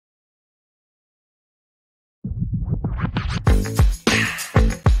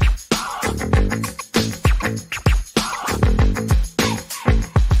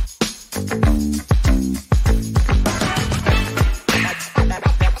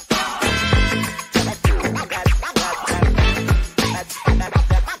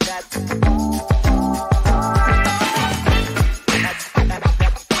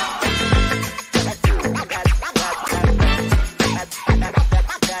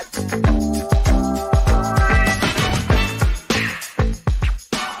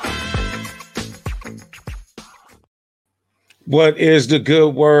What is the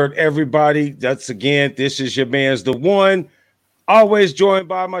good word, everybody? This is your man's the one. Always joined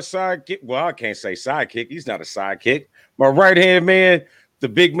by my sidekick. Well, I can't say sidekick. He's not a sidekick. My right hand man, the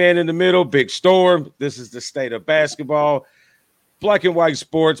big man in the middle, Big Storm. This is the state of basketball, black and white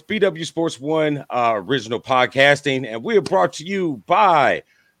sports, BW Sports One original podcasting. And we are brought to you by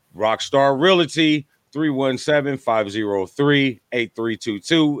Rockstar Realty.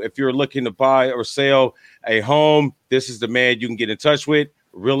 317-503-8322. If you're looking to buy or sell a home, this is the man you can get in touch with.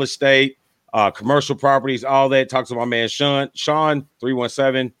 Real estate, commercial properties, all that. Talk to my man Sean,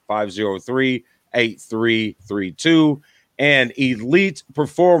 317-503-8332. And Elite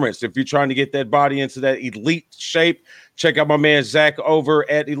Performance. If you're trying to get that body into that elite shape, check out my man Zach over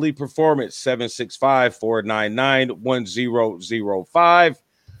at Elite Performance, 765-499-1005.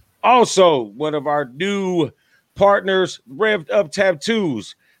 Also, one of our new partners, Revved Up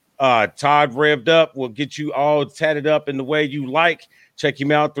Tattoos. Todd Revved Up will get you all tatted up in the way you like. Check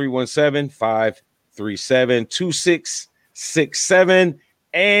him out, 317-537-2667.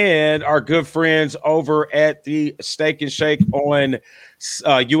 And our good friends over at the Steak and Shake on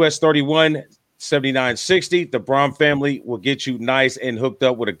US 31 7960. The Brom family will get you nice and hooked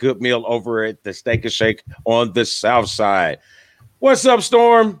up with a good meal over at the Steak and Shake on the South Side. What's up,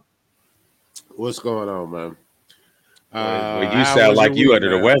 Storm? What's going on, man? Well, you sound like you under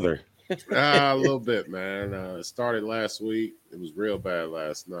the weather. A little bit, man. It started last week. It was real bad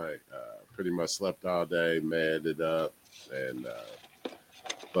last night. Pretty much slept all day, mad it up, and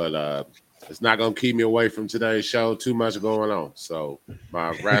but it's not gonna keep me away from today's show. Too much going on, so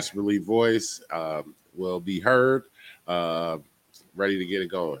my raspy voice will be heard. Ready to get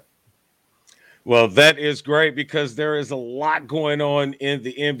it going. Well, that is great because there is a lot going on in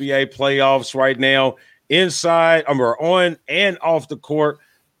the NBA playoffs right now, we're on and off the court.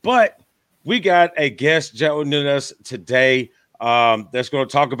 But we got a guest joining us today that's going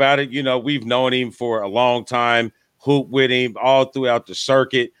to talk about it. You know, we've known him for a long time, hoop with him all throughout the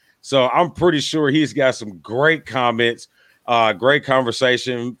circuit. So I'm pretty sure he's got some great comments, great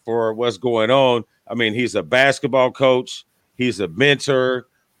conversation for what's going on. I mean, he's a basketball coach. He's a mentor.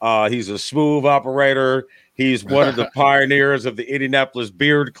 He's a smooth operator. He's one of the pioneers of the Indianapolis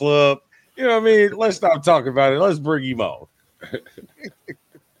Beard Club. You know what I mean? Let's stop talking about it. Let's bring him on.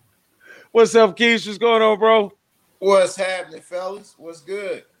 What's up, Keith? What's going on, bro? What's happening, fellas? What's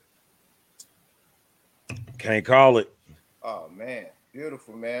good? Can't call it. Oh, man.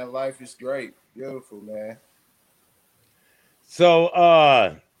 Beautiful, man. Life is great. Beautiful, man.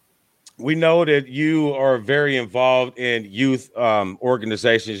 So, we know that you are very involved in youth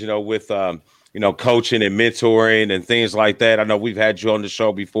organizations, with, coaching and mentoring and things like that. I know we've had you on the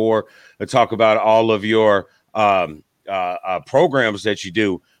show before to talk about all of your programs that you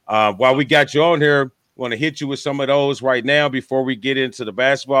do. While we got you on here, want to hit you with some of those right now before we get into the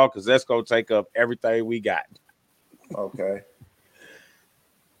basketball, because that's going to take up everything we got. Okay.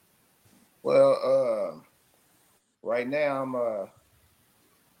 Well, right now I'm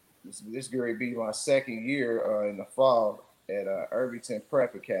this going to be my second year in the fall at Irvington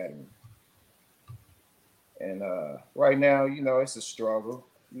Prep Academy. And right now, it's a struggle,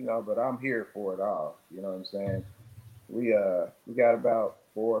 but I'm here for it all. You know what I'm saying? We got about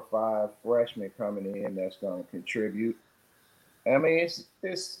 4 or 5 freshmen coming in that's going to contribute. I mean, it's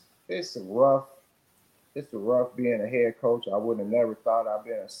rough being a head coach. I would have never thought I'd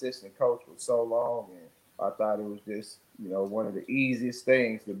been an assistant coach for so long, and I thought it was just, one of the easiest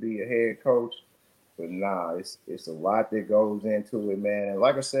things to be a head coach. But nah, it's a lot that goes into it, man. And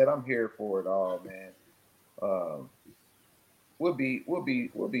like I said, I'm here for it all, man. We'll be all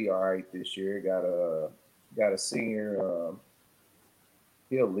right this year. Got a senior.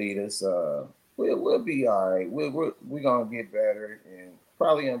 He'll lead us. We'll be all right. We're gonna get better, and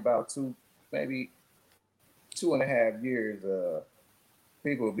probably in about 2.5 years,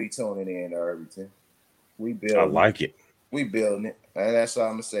 people will be tuning in to Irvington. I like it. We building it, and that's all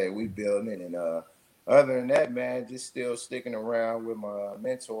I'm gonna say. We building it, and other than that, man, just still sticking around with my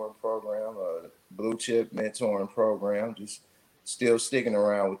mentoring program, Blue Chip mentoring program. Just still sticking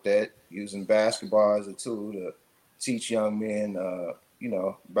around with that, using basketball as a tool to teach young men,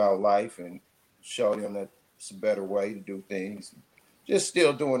 about life and show them that it's a better way to do things. Just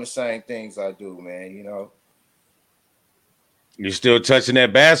still doing the same things I do, man. You still touching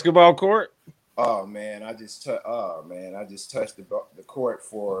that basketball court? Oh man, I just touched the court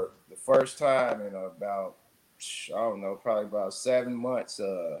for the first time in about, I don't know, probably about 7 months.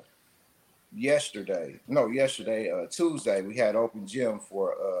 Tuesday, we had open gym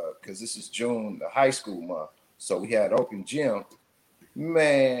for because this is June, the high school month. So we had open gym.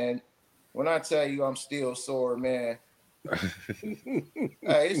 Man, when I tell you I'm still sore, man.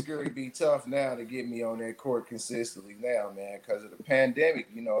 It's going to be tough now to get me on that court consistently now, man, because of the pandemic.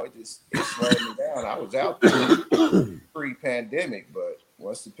 It slowed me down. I was out there pre-pandemic, but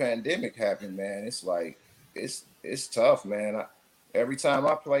once the pandemic happened, man, it's like it's tough, man. Every time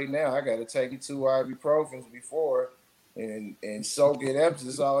I play now, I got to take 2 ibuprofens before and soak it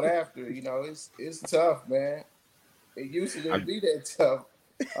Epsom after. It's tough, man. It used to be that tough.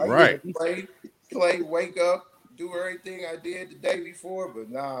 I used to play, wake up, do everything I did the day before, but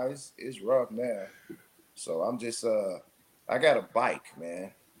nah, it's rough now. So I'm just I got a bike,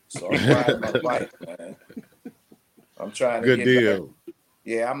 man. So I'm riding my bike, man. I'm trying to get deal. Back.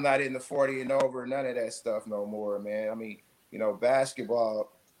 Yeah, I'm not in the 40 and over, none of that stuff no more, man. I mean,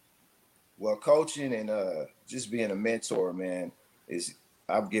 basketball, well, coaching and just being a mentor, man,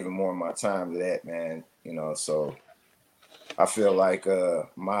 I'm giving more of my time to that, man. So I feel like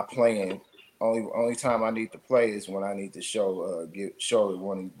my playing, only time I need to play is when I need to show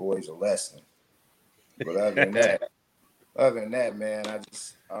one of these boys a lesson. But other than that, man,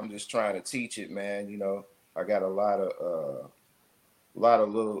 I'm just trying to teach it, man. I got a lot of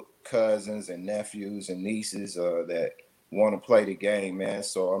little cousins and nephews and nieces that want to play the game, man.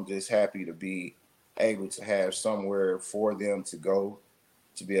 So I'm just happy to be able to have somewhere for them to go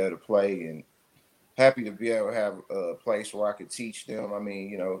to be able to play, and happy to be able to have a place where I could teach them. I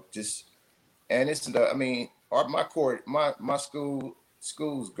mean, and my court, my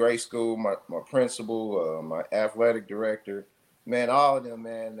school's great school. My principal, my athletic director, man, all of them,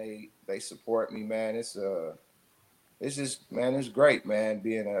 man, they support me, man. It's just, man, it's great, man,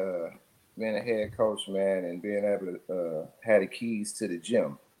 being a head coach, man, and being able to have the keys to the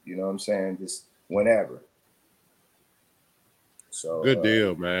gym. You know what I'm saying? Just whenever. So good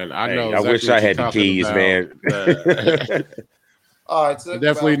deal, man. I know. I wish I had the keys, man. I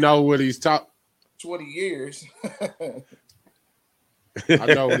definitely know what he's talking. 20 years. I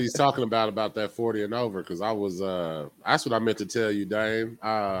know what he's talking about that 40 and over, because I was that's what I meant to tell you, Dame.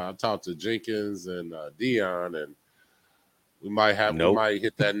 I talked to Jenkins and Dion, and we might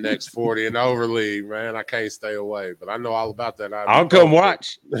hit that next 40 and over league, man. I can't stay away, but I know all about that. I'll come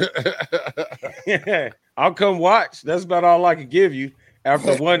watch. I'll come watch. That's about all I can give you.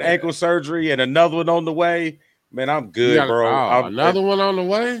 After one ankle surgery and another one on the way, man, I'm good, bro. Another one on the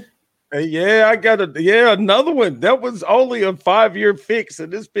way? Yeah, I got another one. That was only a 5-year fix,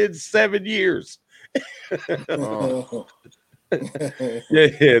 and it's been 7 years. Oh.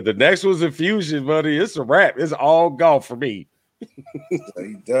 Yeah, the next one's a fusion, buddy. It's a wrap. It's all golf for me.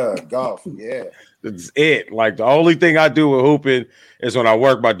 He does golf, yeah. That's it. Like, the only thing I do with hooping is when I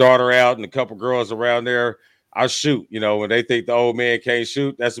work my daughter out and a couple girls around there, I shoot. When they think the old man can't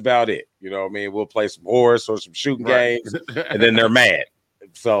shoot, that's about it. You know what I mean? We'll play some horse or some shooting games, and then they're mad.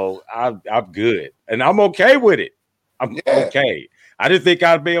 So I'm good, and I'm okay with it. I'm okay. I didn't think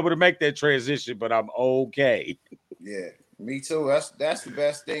I'd be able to make that transition, but I'm okay. Yeah, me too. That's the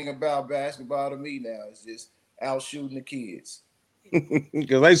best thing about basketball to me now. Is just out shooting the kids.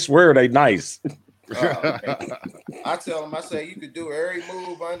 Because they swear they nice. I tell them, I say, you could do every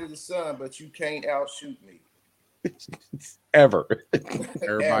move under the sun, but you can't outshoot me. Ever.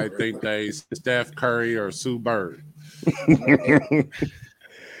 Everybody think they Steph Curry or Sue Bird.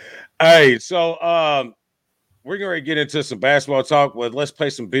 Hey, so we're going to get into some basketball talk. Well, let's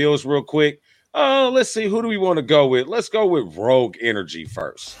play some Bills real quick. Let's see, who do we want to go with? Let's go with Rogue Energy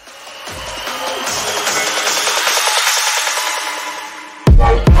first.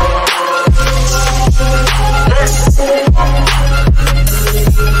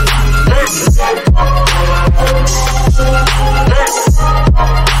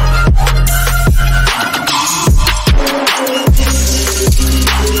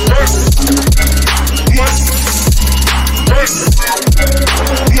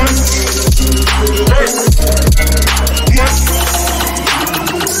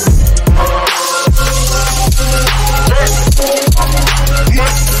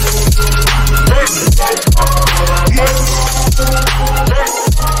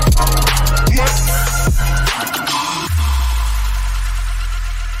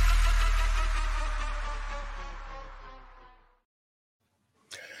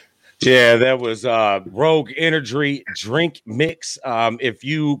 Yeah, that was Rogue Energy drink mix. If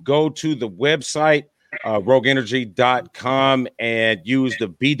you go to the website, rogueenergy.com, and use the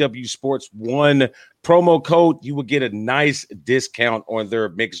BW Sports 1 promo code, you will get a nice discount on their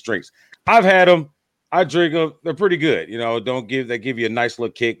mixed drinks. I've had them. I drink them. They're pretty good. They give you a nice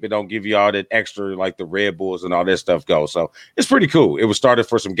little kick, but don't give you all that extra like the Red Bulls and all that stuff go. So it's pretty cool. It was started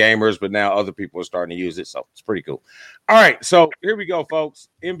for some gamers, but now other people are starting to use it. So it's pretty cool. All right. So here we go, folks.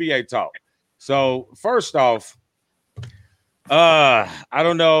 NBA talk. So first off, I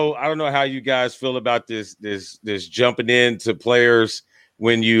don't know how you guys feel about this jumping into players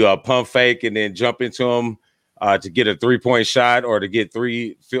when you pump fake and then jump into them to get a 3-point shot or to get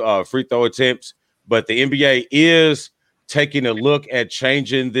three free throw attempts. But the NBA is taking a look at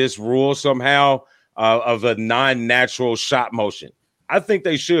changing this rule somehow of a non-natural shot motion. I think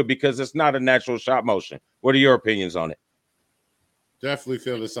they should, because it's not a natural shot motion. What are your opinions on it? Definitely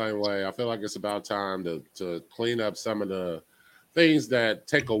feel the same way. I feel like it's about time to clean up some of the things that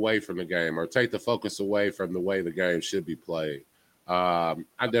take away from the game or take the focus away from the way the game should be played. I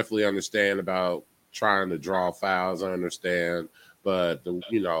definitely understand about trying to draw fouls. I understand. But,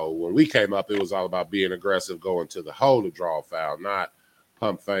 when we came up, it was all about being aggressive, going to the hole to draw a foul, not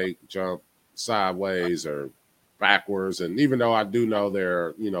pump fake, jump sideways or backwards. And even though I do know there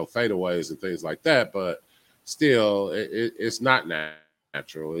are, fadeaways and things like that, but still, it's not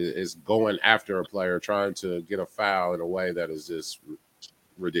natural. It's going after a player, trying to get a foul in a way that is just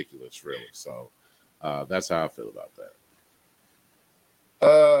ridiculous, really. So that's how I feel about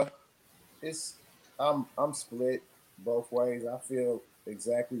that. I'm split both ways. I feel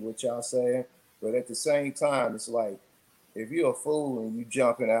exactly what y'all saying, but at the same time, it's like if you're a fool and you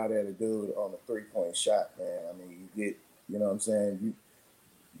jumping out at a dude on a 3-point shot, man. I mean, you get, what I'm saying,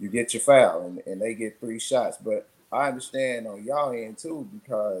 you get your foul and they get 3 shots. But I understand on y'all end too,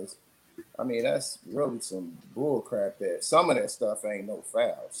 because I mean that's really some bull crap. That some of that stuff ain't no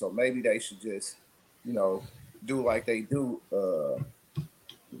foul. So maybe they should just, do like they do.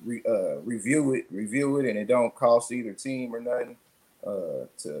 Review it, and it don't cost either team or nothing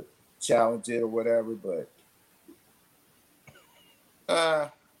to challenge it or whatever. But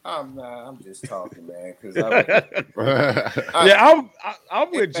I'm just talking, man, because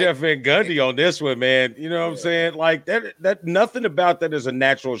I'm with Jeff Van Gundy on this one, man. You know what I'm saying? Like that nothing about that is a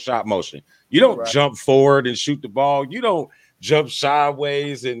natural shot motion. You don't jump forward and shoot the ball. You don't jump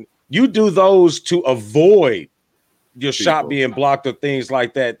sideways, and you do those to avoid your shot being blocked or things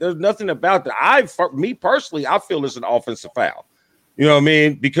like that. There's nothing about that. Me personally, I feel it's an offensive foul. You know what I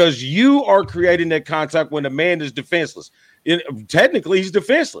mean? Because you are creating that contact when the man is defenseless. Technically, he's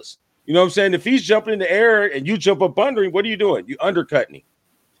defenseless. You know what I'm saying? If he's jumping in the air and you jump up under him, what are you doing? You undercutting him.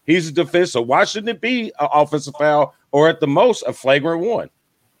 He's a defense. So why shouldn't it be an offensive foul or at the most a flagrant one?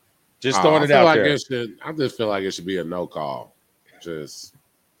 Just throwing it out there. I just feel like it should be a no call. Just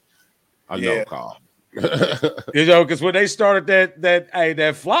a no call. Because when they started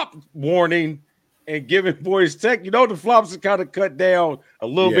that flop warning and giving boys tech, the flops have kind of cut down a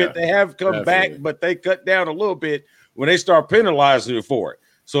little bit. They have come back, but they cut down a little bit when they start penalizing you for it.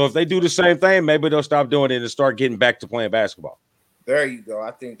 So if they do the same thing, maybe they'll stop doing it and start getting back to playing basketball. There you go.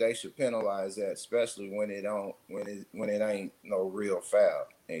 I think they should penalize that, especially when it ain't no real foul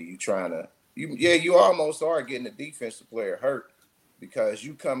and you almost are getting the defensive player hurt because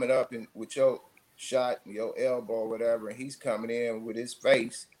you coming up with your shot, your elbow or whatever, and he's coming in with his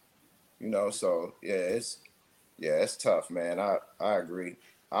face, so it's tough, man. I agree.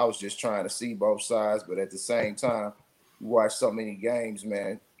 I was just trying to see both sides, but at the same time, you watch so many games,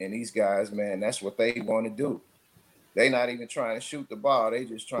 man, and these guys, man, that's what they want to do. They not even trying to shoot the ball. They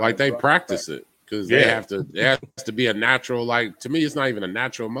just trying like they practice it because they have to. It has to be a natural. Like to me, it's not even a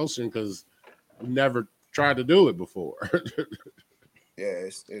natural motion because I've never tried to do it before.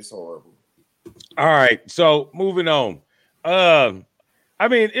 It's horrible. All right, so moving on. I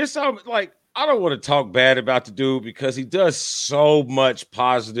mean, it's like I don't want to talk bad about the dude because he does so much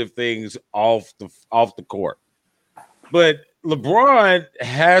positive things off the court. But LeBron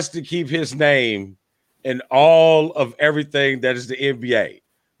has to keep his name in all of everything that is the NBA.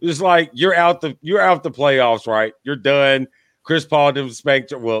 It's like you're out the playoffs, right? You're done. Chris Paul them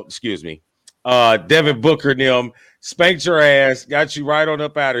spanked. Well, excuse me. Devin Booker and them spanked your ass, got you right on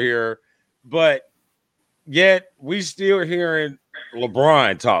up out of here. But yet we still hearing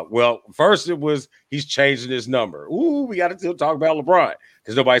LeBron talk. Well, first it was he's changing his number. Ooh, we got to still talk about LeBron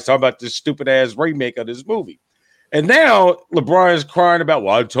because nobody's talking about this stupid ass remake of this movie. And now LeBron is crying about,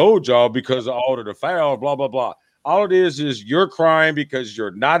 well, I told y'all because of all of the foul, blah, blah, blah. All it is you're crying because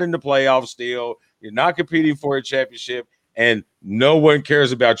you're not in the playoffs still. You're not competing for a championship. and no one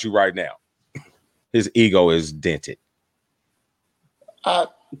cares about you right now. His ego is dented.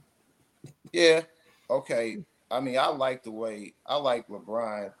 Yeah, okay. I mean, I like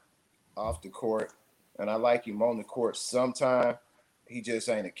LeBron off the court, and I like him on the court sometime. He just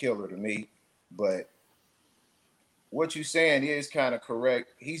ain't a killer to me. But what you're saying is kind of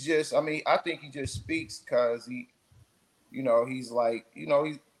correct. He's just, I mean, I think he just speaks because he's like,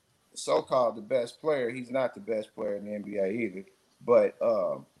 he's so-called the best player. He's not the best player in the NBA either. But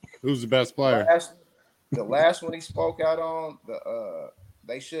who's the best player? The last one he spoke out on,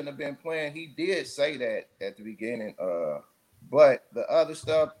 they shouldn't have been playing. He did say that at the beginning. But the other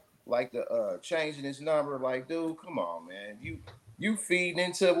stuff, like the changing his number, like, dude, come on, man. You feeding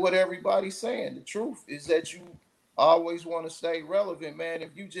into what everybody's saying. The truth is that you always want to stay relevant, man.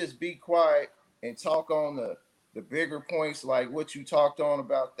 If you just be quiet and talk on the bigger points, like what you talked on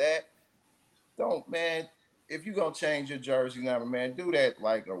about that, don't, man. If you're going to change your jersey number, man, do that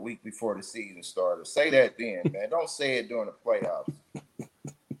like a week before the season started. Say that then, man. Don't say it during the playoffs.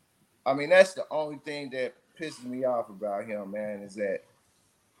 I mean, that's the only thing that pisses me off about him, man, is that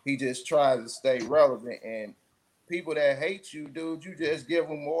he just tries to stay relevant. And people that hate you, dude, you just give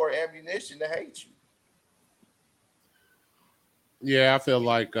them more ammunition to hate you. Yeah, I feel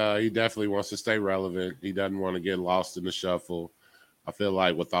like he definitely wants to stay relevant. He doesn't want to get lost in the shuffle. I feel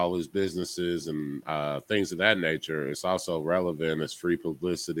like with all his businesses and things of that nature, it's also relevant. It's free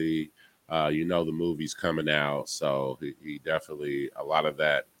publicity. The movie's coming out. So he definitely, a lot of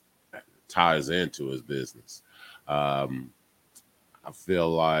that ties into his business. I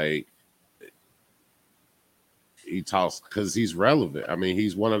feel like he talks because he's relevant. I mean,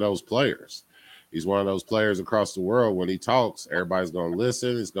 he's one of those players. He's one of those players across the world. When he talks, everybody's going to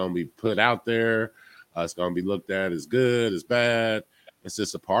listen. It's going to be put out there. It's going to be looked at as good, as bad. It's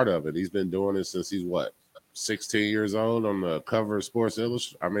just a part of it. He's been doing it since he's 16 years old on the cover of Sports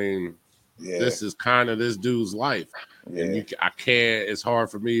Illustrated. I mean, This is kind of this dude's life. Yeah. And I can't, it's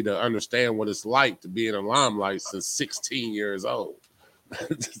hard for me to understand what it's like to be in a limelight since 16 years old.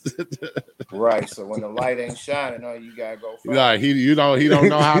 Right. So when the light ain't shining on you, gotta go. He don't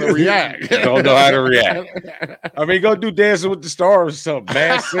know how to react. Don't know how to react. I mean, go do Dancing with the Stars or something,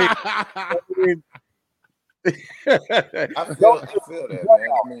 man. I feel that, man.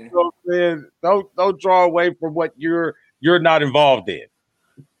 I mean, don't draw away from what you're not involved in.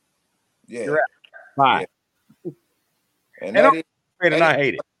 Yeah, fine. Yeah. And I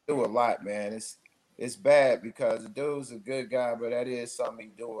hate it. Do a lot, man. It's bad because the dude's a good guy, but that is something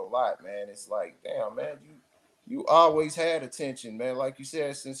he do a lot, man. It's like, damn, man, you always had attention, man. Like you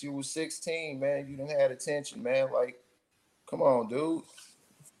said, since you was 16, man, you done had attention, man. Like, come on, dude.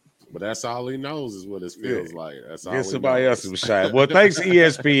 But that's all he knows is what it feels like. That's all. Somebody else was shy. Well, thanks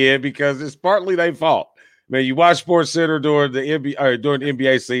ESPN because it's partly their fault. Man, you watch Sports Center during the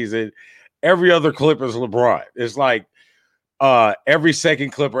NBA season. Every other clip is LeBron. It's like every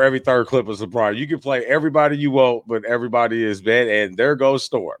second clip or every third clip is LeBron. You can play everybody you want, but everybody is bad, and there goes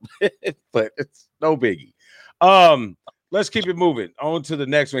Storm. But it's no biggie. Let's keep it moving. On to the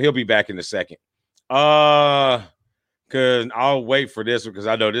next one. He'll be back in a second. Because I'll wait for this one because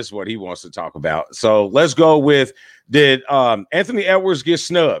I know this is what he wants to talk about. So let's go with, did Anthony Edwards get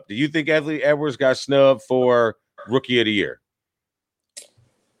snubbed? Do you think Anthony Edwards got snubbed for Rookie of the Year?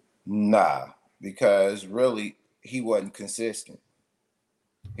 Nah, because really he wasn't consistent.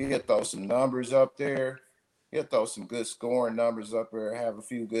 He'll throw some numbers up there. He'll throw some good scoring numbers up there, have a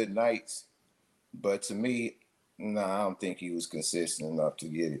few good nights. But to me, I don't think he was consistent enough to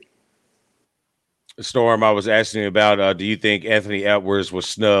get it. Storm, I was asking about, do you think Anthony Edwards was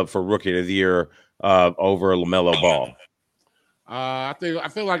snubbed for Rookie of the Year over LaMelo Ball? I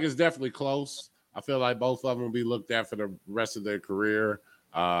feel like it's definitely close. I feel like both of them will be looked at for the rest of their career.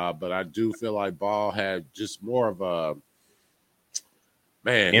 But I do feel like Ball had just more of a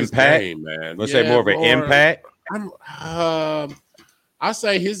impact. Game, man. Let's say more of an impact. I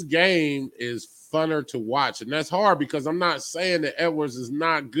say his game is funner to watch, and that's hard because I'm not saying that Edwards is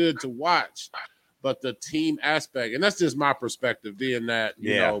not good to watch. But the team aspect, and that's just my perspective, being that,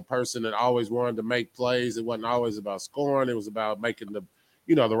 you know, person that always wanted to make plays. It wasn't always about scoring. It was about making the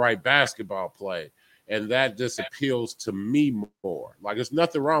right basketball play. And that just appeals to me more. Like, there's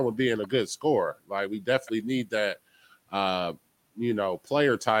nothing wrong with being a good scorer. Like, we definitely need that,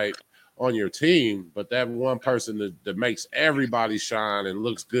 player type on your team. But that one person that makes everybody shine and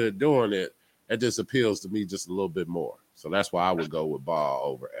looks good doing it, that just appeals to me just a little bit more. So that's why I would go with Ball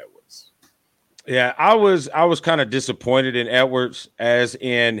over Edwards. Yeah, I was kind of disappointed in Edwards as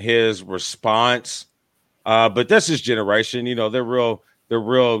in his response. But that's his generation. They're real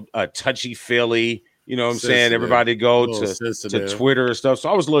touchy-feely. You know what I'm saying? Everybody go to Twitter and stuff. So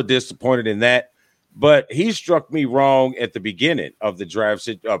I was a little disappointed in that. But he struck me wrong at the beginning of the draft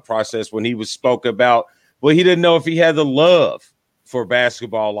process when he spoke about, well, he didn't know if he had the love for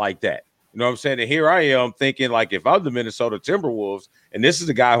basketball like that. You know what I'm saying? And here I am thinking, like, if I'm the Minnesota Timberwolves and this is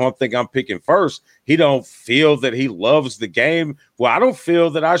the guy who I'm picking first, he don't feel that he loves the game. Well, I don't feel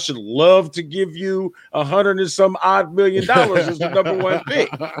that I should love to give you $100 and some odd million as the number one pick.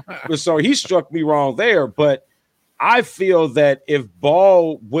 So he struck me wrong there. But I feel that if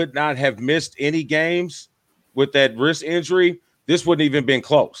Ball would not have missed any games with that wrist injury, this wouldn't even been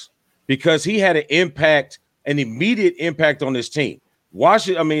close because he had an immediate impact on his team.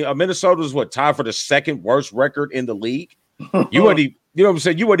 Minnesota is tied for the second worst record in the league. You know what I'm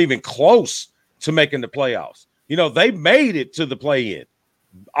saying? You weren't even close to making the playoffs. You know, they made it to the play-in,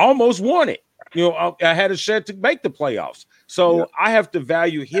 almost won it. You know, I had a shot to make the playoffs. So I have to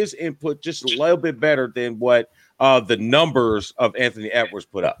value his input just a little bit better than what the numbers of Anthony Edwards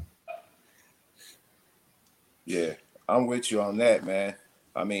put up. Yeah, I'm with you on that, man.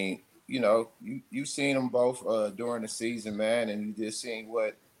 I mean, you know, you seen them both during the season, man, and you just seen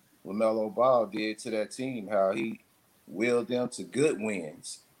what LaMelo Ball did to that team, how he willed them to good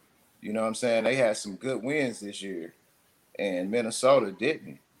wins. You know what I'm saying? They had some good wins this year, and Minnesota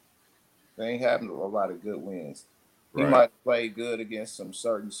didn't. They ain't having a lot of good wins. He might play good against some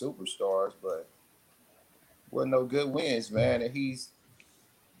certain superstars, but wasn't no good wins, man. And he's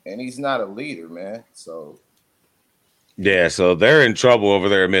not a leader, man. So yeah, so they're in trouble over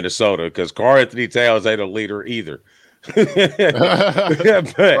there in Minnesota because Karl-Anthony Towns ain't a leader either.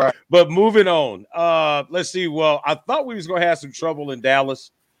 but moving on. Let's see. Well, I thought we was gonna have some trouble in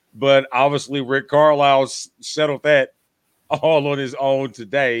Dallas, but obviously Rick Carlisle settled that all on his own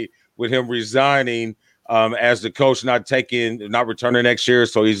today with him resigning as the coach, not returning next year.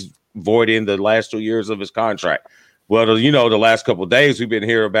 So he's voiding the last 2 years of his contract. Well, you know, the last couple of days we've been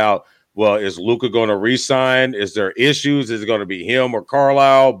hearing about, well, is Luka going to resign? Is there issues? Is it going to be him or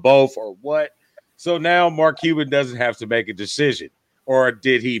Carlisle, both, or what? So now Mark Cuban doesn't have to make a decision. Or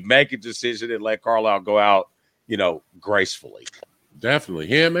did he make a decision and let Carlisle go out, you know, gracefully? Definitely.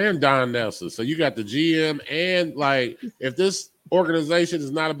 Him and Don Nelson. So you got the GM and, like, if this organization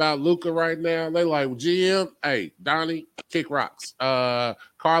is not about Luka right now, they like, GM, hey, Donnie, kick rocks.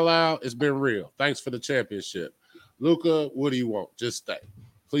 Carlisle, it's been real. Thanks for the championship. Luka, what do you want? Just stay.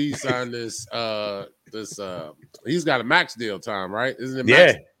 Please sign this. He's got a max deal time, right? Isn't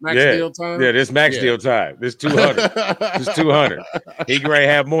it max deal time? Yeah, this max deal time. This 200. This 200. He gonna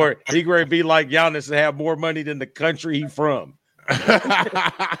have more. He gonna be like Giannis and have more money than the country he from.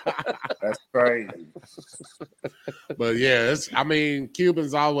 That's crazy. But yeah,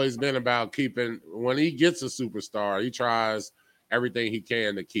 Cuban's always been about keeping. When he gets a superstar, he tries everything he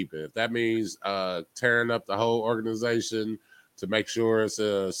can to keep it. If that means tearing up the whole organization to make sure it's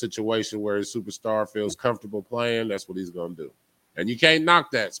a situation where his superstar feels comfortable playing, that's what he's going to do. And you can't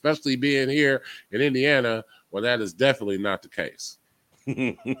knock that, especially being here in Indiana, where that is definitely not the case.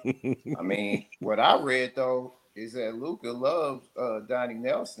 I mean, what I read, though, is that Luka loves Donnie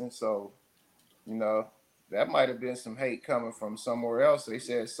Nelson. So, you know, that might have been some hate coming from somewhere else. They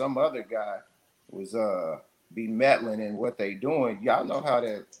said some other guy was be meddling in what they doing. Y'all know how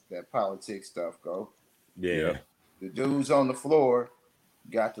that politics stuff go. Yeah. The dudes on the floor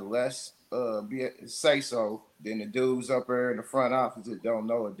got the less say so than the dudes up there in the front office that don't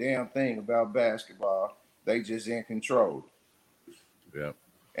know a damn thing about basketball. They just in control. Yeah.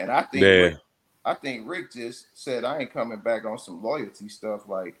 And I think Rick just said, I ain't coming back on some loyalty stuff.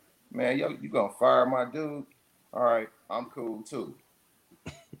 Like, man, you gonna fire my dude? All right, I'm cool too.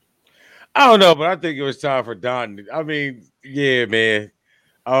 I don't know, but I think it was time for Don. I mean, yeah, man.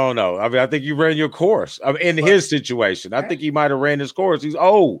 I don't know. I mean, I think you ran your course. I mean, in his situation, I think he might have ran his course. He's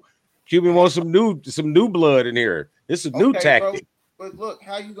Cuban wants some new blood in here. This is a new tactic. Bro, but look,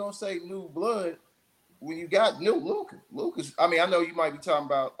 how you gonna say new blood when you got new Luka? Luka's. I mean, I know you might be talking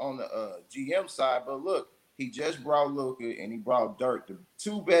about on the GM side, but look, he just brought Luka and he brought Dirk. The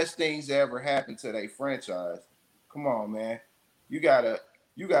two best things that ever happened to their franchise. Come on, man. You gotta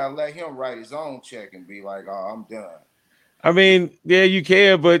let him write his own check and be like, oh, I'm done. I mean, yeah, you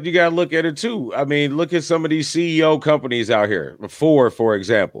can, but you got to look at it too. I mean, look at some of these CEO companies out here. Ford, for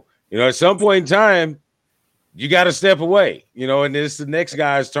example. You know, at some point in time, you got to step away, you know, and it's the next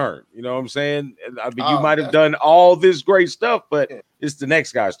guy's turn. You know what I'm saying? I mean, you might have done all this great stuff, but it's the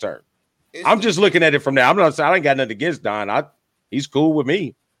next guy's turn. I'm just looking at it from there. I ain't got nothing against Don. He's cool with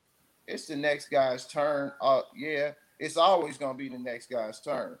me. It's the next guy's turn. Yeah, it's always going to be the next guy's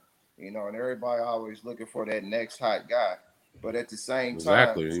turn. You know, and everybody always looking for that next hot guy. But at the same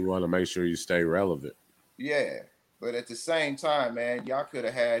Exactly. time, You want to make sure you stay relevant. yeah. But at the same time, man, y'all could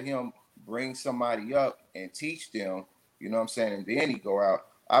have had him bring somebody up and teach them, you know what I'm saying, and then he go out.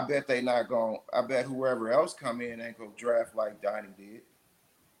 I bet they not going I bet whoever else come in ain't gonna draft like Donnie did.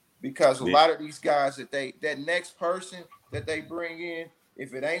 Because a Yeah. lot of these guys that next person that they bring in,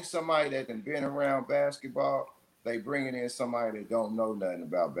 if it ain't somebody that done been around basketball, they bringing in somebody that don't know nothing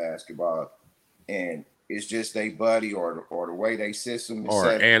about basketball, and it's just they buddy or the way they system is Or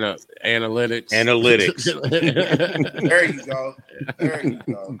set. analytics. There you go. There you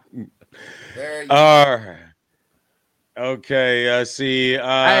go. There you go. Okay. I see.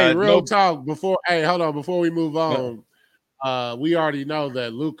 Hey, real talk. Hold on. Before we move on, we already know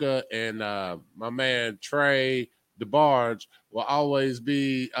that Luka and my man Trey DeBarge will always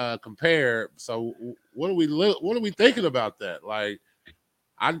be compared. So what are we thinking about that? Like,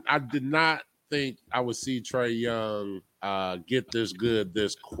 I did not think I would see Trae Young get this good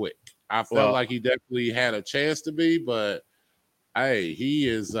this quick. I felt like he definitely had a chance to be, but hey, he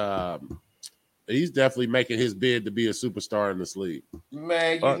is he's definitely making his bid to be a superstar in this league.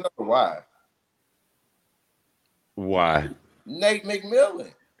 Man, you know why? Why? Nate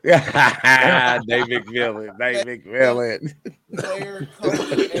McMillan. Nate McMillan. Player,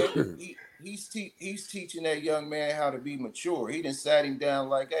 coach, man. He's teaching that young man how to be mature. He done sat him down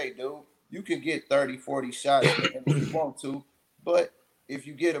like, hey, dude, you can get 30, 40 shots if you want to, but if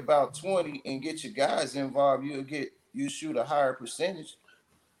you get about 20 and get your guys involved, you shoot a higher percentage.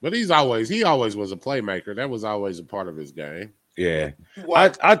 But he always was a playmaker. That was always a part of his game. Yeah. I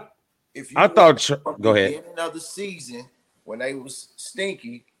thought go ahead. Beginning of the season when they was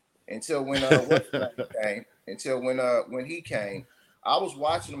stinky until when when he came. I was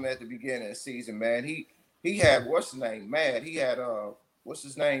watching him at the beginning of the season, man. He had what's his name? Mad. He had what's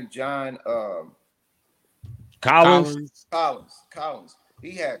his name? John Collins.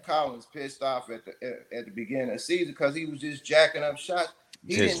 He had Collins pissed off at the beginning of the season because he was just jacking up shots.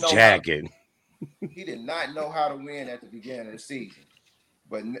 He did not know how to win at the beginning of the season.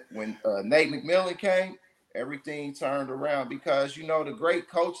 But when Nate McMillan came, everything turned around because the great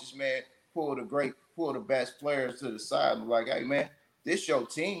coaches, man, pull the best players to the side and like, hey man, this your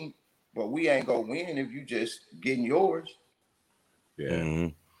team, but we ain't gonna win if you just getting yours. Yeah.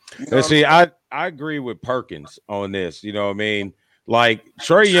 Mm-hmm. And see, I agree with Perkins on this. You know what I mean? Like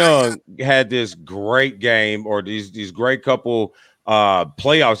Trae Young had this great game or these great couple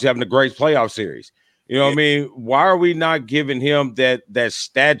playoffs. He's having a great playoff series. You know what I mean? Why are we not giving him that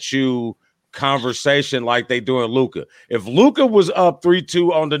statue conversation like they do in Luka? If Luka was up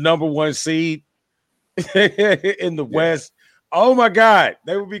 3-2 on the number 1 seed in the West, oh my God,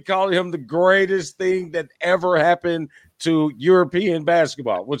 they would be calling him the greatest thing that ever happened to European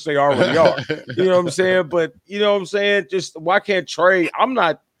basketball, which they already are. You know what I'm saying? But you know what I'm saying? Just why can't Trae?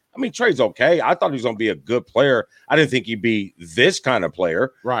 Trae's okay. I thought he was going to be a good player. I didn't think he'd be this kind of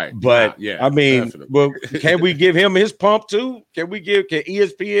player. Right. But well, can we give him his pump too? Can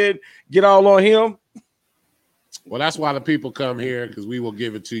ESPN get all on him? Well, that's why the people come here, because we will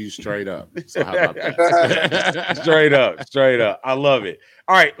give it to you straight up. So how about that? Straight up. I love it.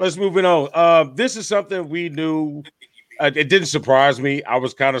 All right, let's move it on. This is something we knew. It didn't surprise me. I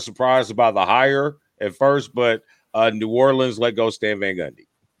was kind of surprised about the hire at first, but New Orleans let go Stan Van Gundy.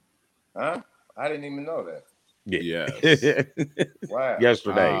 Huh? I didn't even know that. Yeah. Wow.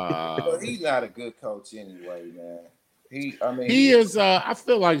 Yesterday. But he's not a good coach anyway, man. He is. I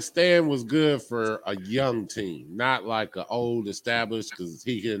feel like Stan was good for a young team, not like an old established. Because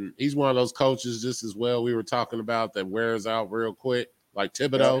he's one of those coaches just as well. We were talking about that wears out real quick, like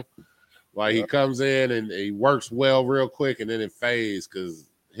Thibodeau. Yeah. Like he comes in and he works well real quick, and then it fades because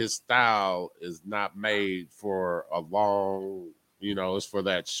his style is not made for a long. It's for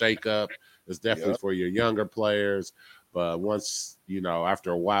that shakeup. It's definitely for your younger players. But once after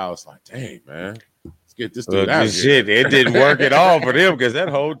a while, it's like, dang man. Get this dude out of here. It didn't work at all for them because that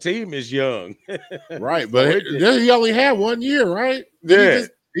whole team is young. Right, but he only had 1 year, right? Yeah.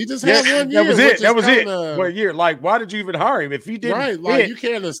 He just had 1 year. That was it. 1 year. Like, why did you even hire him if he didn't fit? Like you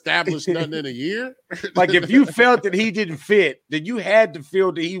can't establish nothing in a year. Like if you felt that he didn't fit, then you had to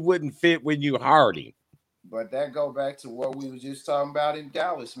feel that he wouldn't fit when you hired him. But that go back to what we were just talking about in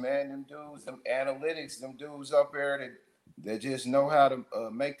Dallas, man. Them dudes, them analytics, them dudes up there that just know how to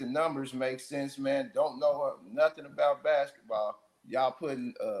make the numbers make sense, man. Don't know nothing about basketball. Y'all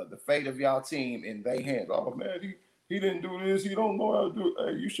putting the fate of y'all team in their hands. Oh, man, he didn't do this. He don't know how to do it.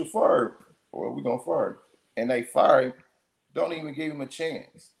 Hey, you should fire him. Or we're going to fire him. And they fire him. Don't even give him a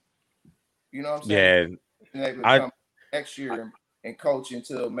chance. You know what I'm saying? Yeah. Next year and coach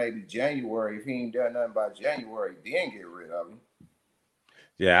until maybe January. If he ain't done nothing by January, then get rid of him.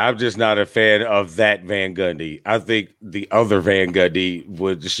 Yeah, I'm just not a fan of that Van Gundy. I think the other Van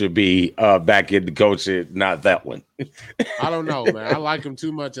Gundy should be back in the coaching, not that one. I don't know, man. I like him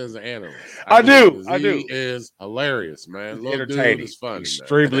too much as an analyst. I do. He is hilarious, man. He's Little entertaining. Dude is funny,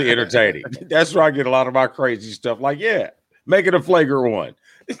 extremely entertaining. That's where I get a lot of my crazy stuff. Like, yeah, make it a flagrant one.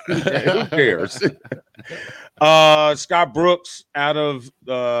 Who cares? Scott Brooks out of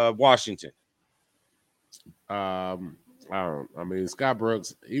Washington. I mean, Scott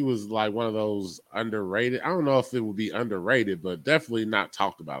Brooks, he was like one of those underrated. I don't know if it would be underrated, but definitely not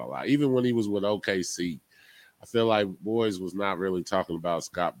talked about a lot. Even when he was with OKC, I feel like boys was not really talking about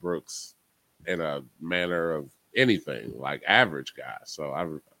Scott Brooks in a manner of anything, like average guy.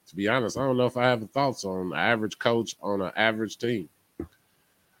 So, to be honest, I don't know if I have thoughts on an average coach on an average team,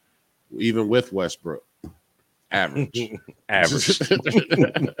 even with Westbrook. Average. Average.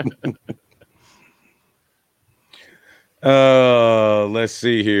 Let's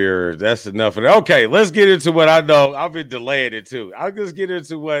see here. That's enough of that. Okay, let's get into what I know. I've been delaying it too. I'll just get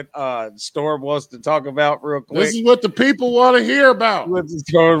into what Storm wants to talk about real quick. This is what the people want to hear about. What the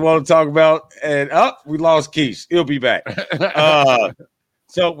Storm want to talk about. And we lost Keish. He'll be back.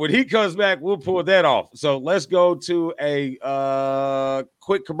 So when he comes back, we'll pull that off. So let's go to a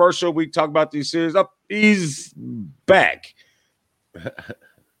quick commercial. We talk about these series. He's back.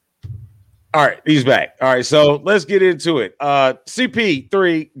 All right, he's back. All right, so let's get into it.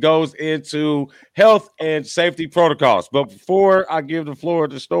 CP3 goes into health and safety protocols. But before I give the floor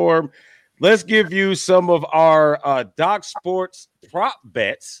to Storm, let's give you some of our Doc Sports prop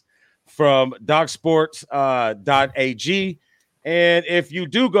bets from DocSports.ag. And if you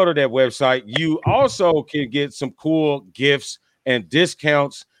do go to that website, you also can get some cool gifts and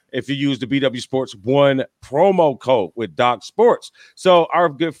discounts if you use the BW Sports 1 promo code with Doc Sports. So our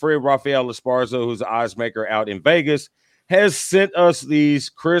good friend Rafael Esparza, who's an odds maker out in Vegas, has sent us these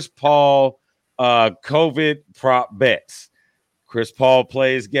Chris Paul COVID prop bets. Chris Paul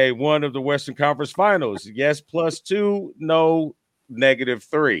plays game 1 of the Western Conference Finals. Yes, +2, no,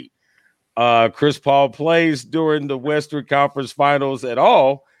 -3. Chris Paul plays during the Western Conference Finals at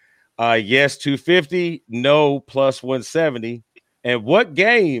all. Yes, 250, no, +170. And what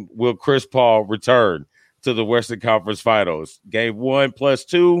game will Chris Paul return to the Western Conference Finals? Game 1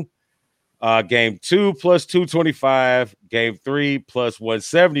 +2, game 2 +225, game 3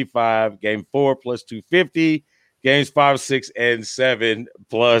 +175, game 4 +250, games 5, 6, and 7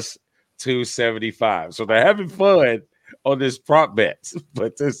 +275. So they're having fun on this prop bets,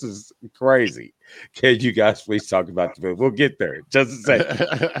 but this is crazy. Can you guys please talk about the bill? We'll get there in just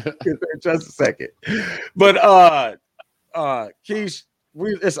a second. But Keish,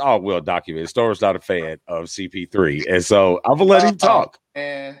 it's all well documented. Storm's not a fan of CP3, and so I'm gonna let him talk.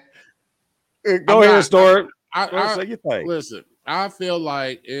 And go ahead, Storm. Say your thing. Listen, I feel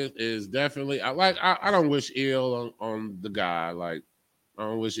like it is definitely. I don't wish ill on the guy. Like I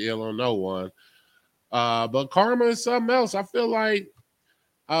don't wish ill on no one. But karma is something else. I feel like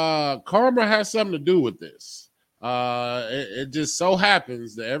karma has something to do with this. It just so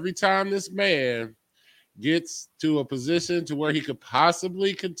happens that every time this man gets to a position to where he could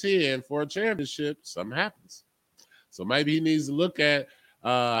possibly contend for a championship, something happens. So maybe he needs to look at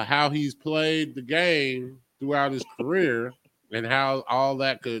how he's played the game throughout his career and how all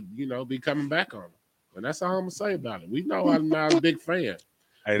that could, be coming back on him. And that's all I'm gonna say about it. We know I'm not a big fan.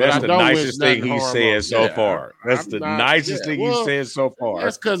 Hey, that's the nicest thing he's said so far. That's the nicest thing he's said so far.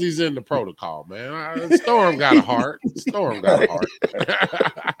 That's because he's in the protocol, man. Storm got a heart. Storm got a heart.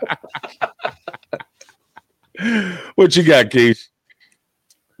 What you got, Keith?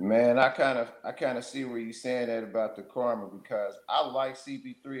 Man, I kind of see where you're saying that about the karma, because I like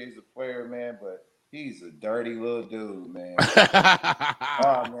CP3 as a player, man, but he's a dirty little dude, man.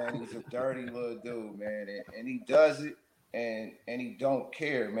 Oh man, he's a dirty little dude, man, and he does it, and he don't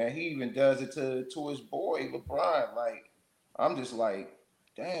care, man. He even does it to his boy LeBron. Like, I'm just like,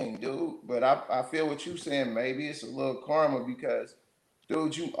 dang, dude. But I feel what you're saying. Maybe it's a little karma because,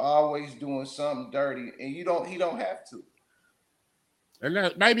 dude, you always doing something dirty, and he don't have to.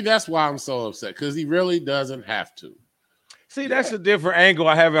 And maybe that's why I'm so upset, because he really doesn't have to. See, that's a different angle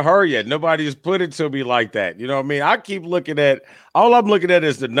I haven't heard yet. Nobody's put it to me like that. You know what I mean? I keep looking at, all I'm looking at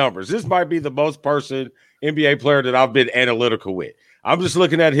is the numbers. This might be the most person NBA player that I've been analytical with. I'm just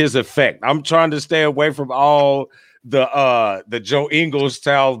looking at his effect. I'm trying to stay away from all the Joe Ingles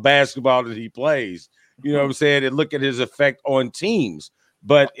style basketball that he plays. You know what I'm saying? And look at his effect on teams.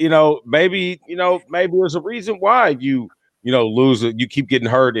 But, maybe there's a reason why you lose it. You keep getting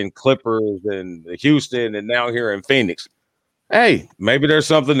hurt in Clippers and Houston and now here in Phoenix. Hey, maybe there's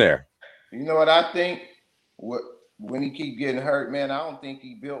something there. You know what I think? When he keep getting hurt, man, I don't think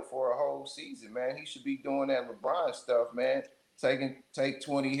he built for a whole season, man. He should be doing that LeBron stuff, man. Take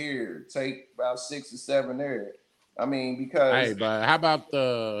 20 here, take about 6 or 7 there. I mean, because Hey, but how about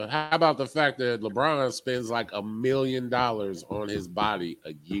the fact that LeBron spends like $1 million on his body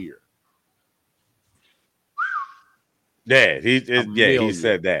a year? Yeah, he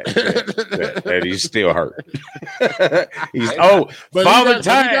said that. And he's still hurt. He's but Father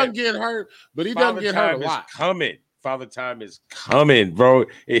Time. He doesn't get hurt, but he doesn't get hurt a lot. Father Time is coming, bro.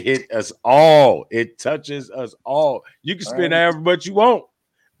 It hit us all. It touches us all. You can spend however much you want,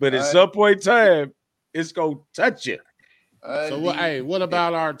 but at some point in time, it's gonna touch you. What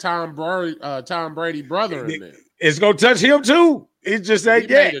about our Tom Brady brother in there? It's gonna touch him too. It's just that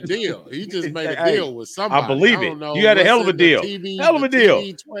made a deal. He just made a deal with somebody. I believe it. You had a hell of a deal. Hell of a deal.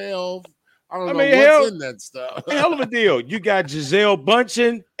 TV12. I don't know what's in that stuff. Hell of a deal. You got Gisele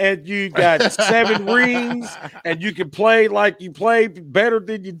Bundchen, and you got 7 rings, and you can play like you played better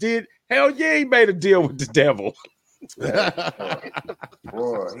than you did. Hell yeah, he made a deal with the devil.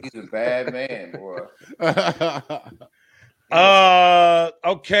 Boy, he's a bad man, boy.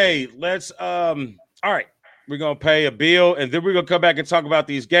 Okay, let's all right. We're gonna pay a bill, and then we're gonna come back and talk about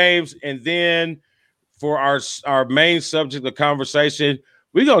these games, and then for our main subject of conversation,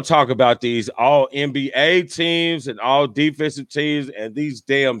 we're going to talk about these all NBA teams and all defensive teams and these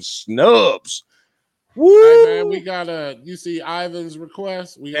damn snubs. Woo! Hey, man, you see Ivan's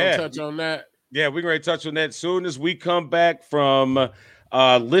request? We going to touch on that? Yeah, we're going to touch on that as soon as we come back from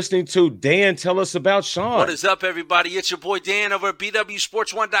listening to Dan tell us about Sean. What is up, everybody? It's your boy Dan over at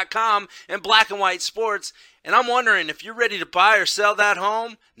BWSports1.com and Black and White Sports. And I'm wondering if you're ready to buy or sell that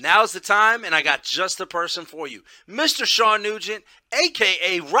home, now's the time, and I got just the person for you. Mr. Sean Nugent,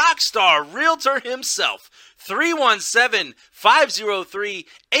 a.k.a. Rockstar Realtor himself,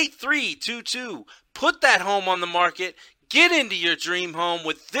 317-503-8322. Put that home on the market. Get into your dream home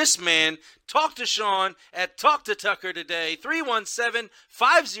with this man. Talk to Sean at Talk to Tucker today,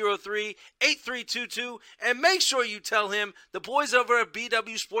 317-503-8322. And make sure you tell him the boys over at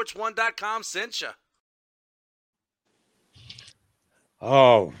BWSports1.com sent you.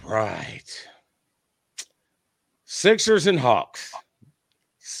 All right. Sixers and Hawks.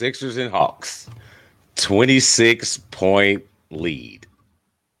 26-point lead.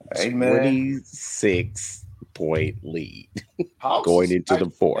 Hey, man. 26-point lead Hawks going into the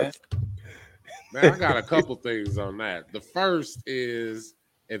fourth. Man, I got a couple things on that. The first is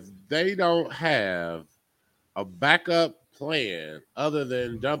if they don't have a backup plan other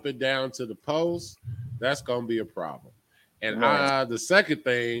than dump it down to the post, that's going to be a problem. And the second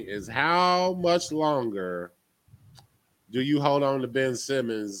thing is, how much longer do you hold on to Ben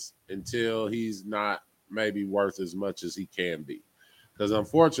Simmons until he's not maybe worth as much as he can be? Because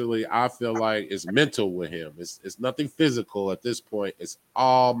unfortunately, I feel like it's mental with him. It's nothing physical at this point. It's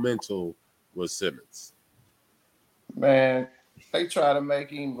all mental with Simmons. Man, they try to make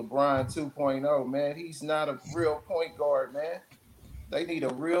him LeBron 2.0, man. He's not a real point guard, man. They need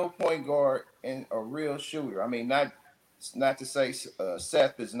a real point guard and a real shooter. I mean, not to say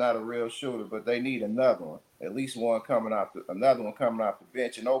Seth is not a real shooter, but they need another one. At least another one coming off the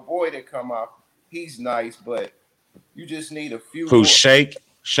bench. And oh boy, that come off, he's nice, but you just need a few. Who's Shake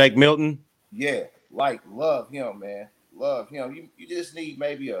Milton? Yeah, love him, man. Love him. You just need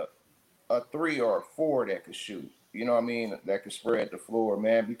maybe a 3 or a 4 that could shoot. You know what I mean? That could spread the floor,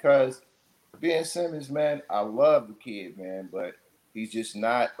 man. Because Ben Simmons, man, I love the kid, man, but he's just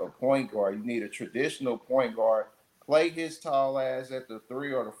not a point guard. You need a traditional point guard. Play his tall ass at the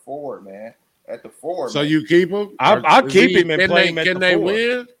 3 or the 4, man. At the 4. So man. you keep him? I'll keep him and play him at the 4. Can they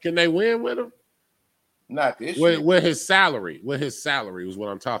win? Can they win with him? Not this year. With his salary. With his salary was what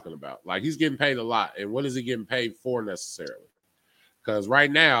I'm talking about. Like, he's getting paid a lot. And what is he getting paid for necessarily? Because right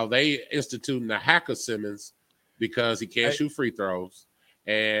now they instituting the hack of Simmons because he can't shoot free throws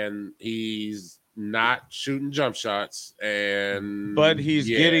and he's not shooting jump shots. But he's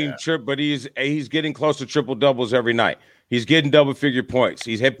getting close to triple doubles every night. He's getting double-figure points.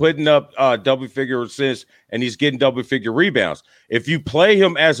 He's putting up double-figure assists, and he's getting double-figure rebounds. If you play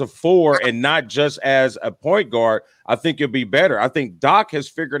him as a 4 and not just as a point guard, I think it'll be better. I think Doc has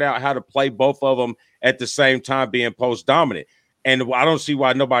figured out how to play both of them at the same time being post-dominant. And I don't see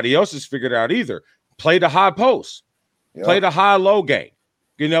why nobody else has figured out either. Play the high post. Yep. Play the high-low game.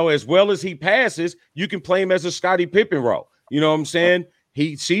 You know, as well as he passes, you can play him as a Scottie Pippen role. You know what I'm saying?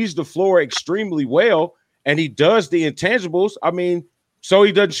 He sees the floor extremely well, and he does the intangibles. I mean, so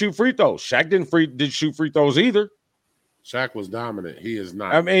he doesn't shoot free throws. Shaq didn't shoot free throws either. Shaq was dominant. He is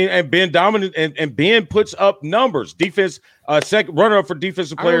not. I mean, and Ben dominant, and Ben puts up numbers. Defense, second runner up for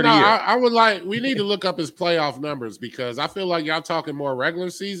defensive player of the year. I would like. We need to look up his playoff numbers because I feel like y'all talking more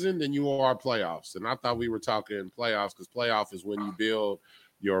regular season than you are playoffs. And I thought we were talking playoffs because playoff is when you build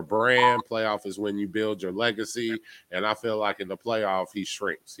your brand. Playoff is when you build your legacy. And I feel like in the playoff he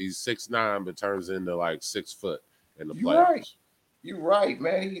shrinks. He's 6'9", but turns into like 6 foot in the playoffs. You're right,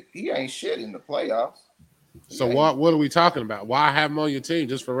 man. He ain't shit in the playoffs. So what are we talking about? Why have him on your team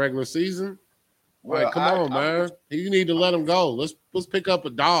just for regular season? Well, come on, man. You need to let him go. Let's pick up a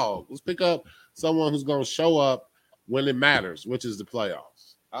dog. Let's pick up someone who's going to show up when it matters, which is the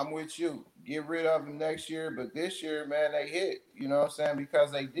playoffs. I'm with you. Get rid of him next year, but this year, man, they hit. You know what I'm saying?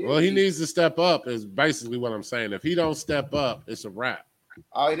 Because they did. Well, he needs to step up is basically what I'm saying. If he don't step up, it's a wrap.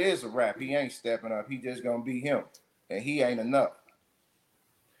 Oh, it is a wrap. He ain't stepping up. He just going to be him, and he ain't enough.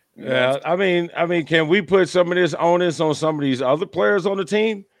 Yeah, I mean, can we put some of this onus on some of these other players on the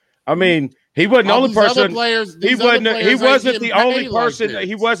team? I mean, he wasn't the only person. He wasn't the only person.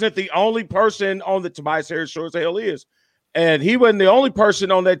 He wasn't the only person on the Tobias Harris sure as hell is. And he wasn't the only person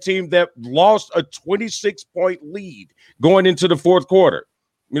on that team that lost a 26-point lead going into the fourth quarter.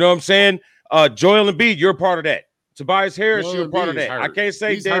 You know what I'm saying? Joel Embiid, you're a part of that. Tobias Harris, you're a part of that. Hurt. I can't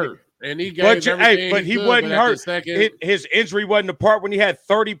say he's that. Hurt. And he gave but he wasn't hurt. His injury wasn't the part when he had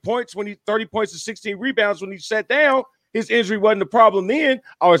 30 points and 16 rebounds when he sat down. His injury wasn't the problem then.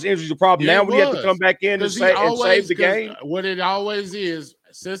 Oh, his injury's the problem now when he had to come back in and save the game. What it always is,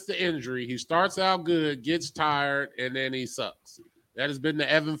 since the injury, he starts out good, gets tired, and then he sucks. That has been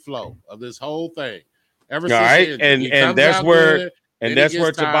the ebb and flow of this whole thing. Ever since and that's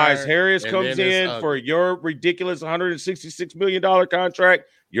where Tobias Harris comes in for your ridiculous $166 million contract.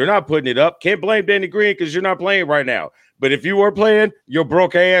 You're not putting it up. Can't blame Danny Green because you're not playing right now. But if you were playing, you're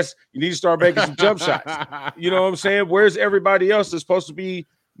broke ass. You need to start making some jump shots. You know what I'm saying? Where's everybody else that's supposed to be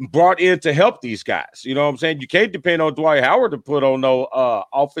brought in to help these guys? You know what I'm saying? You can't depend on Dwight Howard to put on no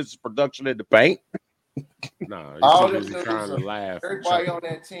offensive production in the paint. No, you're busy trying to laugh. Everybody on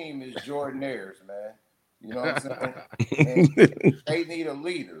that team is Jordan Ayers, man. You know what I'm saying? And they need a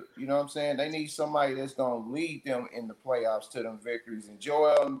leader. You know what I'm saying? They need somebody that's going to lead them in the playoffs to them victories. And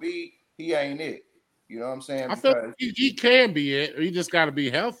Joel Embiid, he ain't it. You know what I'm saying? I feel he can be it. He just got to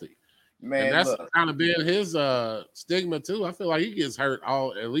be healthy. Man, and that's kind of been his stigma too. I feel like he gets hurt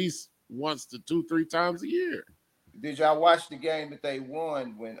at least once to 2-3 times a year. Did y'all watch the game that they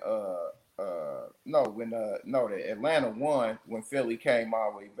won when the Atlanta won when Philly came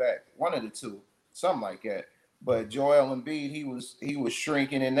all the way back? One of the two. Something like that. But Joel Embiid, he was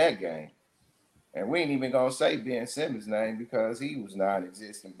shrinking in that game. And we ain't even gonna say Ben Simmons' name because he was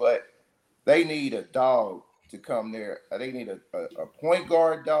non-existent. But they need a dog to come there. They need a point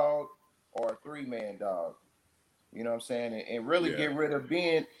guard dog or a 3-man dog. You know what I'm saying? And really get rid of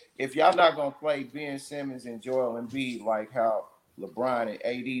Ben. If y'all not gonna play Ben Simmons and Joel Embiid like how LeBron and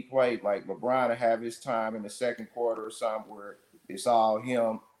AD played, like LeBron will have his time in the second quarter or something where it's all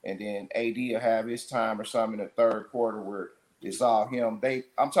him. And then AD will have his time or something in the third quarter where it's all him.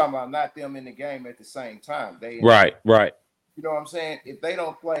 I'm talking about not them in the game at the same time. Right. You know what I'm saying? If they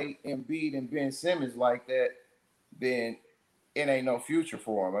don't play Embiid and Ben Simmons like that, then it ain't no future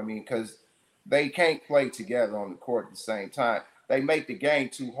for them. I mean, because they can't play together on the court at the same time. They make the game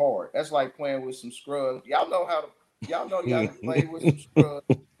too hard. That's like playing with some scrubs. Y'all know y'all can play with some scrubs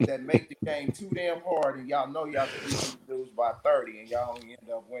that make the game too damn hard, and y'all know y'all can beat some dudes by 30, and y'all only end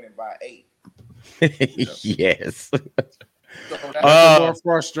up winning by 8. Yes. So that's more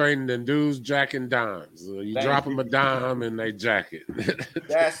frustrating than dudes jacking dimes. You drop them a dime and they jack it.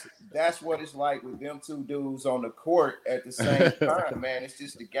 That's what it's like with them two dudes on the court at the same time, man. It's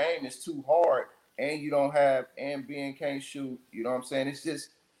just the game is too hard, and you don't have and Ben can't shoot. You know what I'm saying? It's just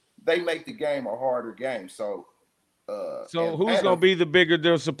they make the game a harder game. So who's going to be the bigger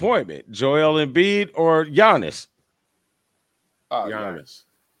disappointment, Joel Embiid or Giannis? Giannis.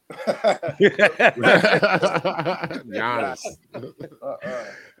 Giannis.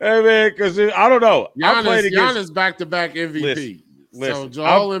 Hey man, because I don't know. Giannis back-to-back MVP. So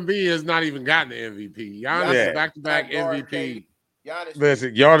Joel Embiid has not even gotten the MVP. Giannis is back-to-back MVP.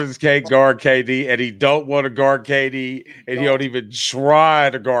 Giannis can't guard KD, and he don't want to guard KD, and he don't even try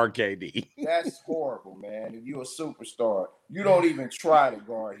to guard KD. That's horrible, man. If you're a superstar, you don't even try to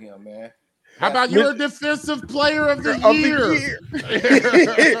guard him, man. How about you're a defensive player of the year?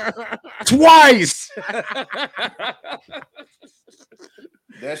 Twice.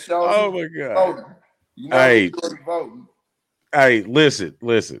 That shows. Oh my God. You know, hey,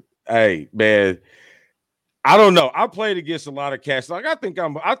 listen. Hey, man. I don't know. I played against a lot of cats. Like I think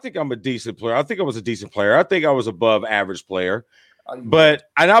I'm a decent player. I think I was a decent player. I think I was above average player. And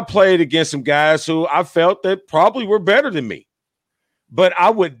I played against some guys who I felt that probably were better than me. But I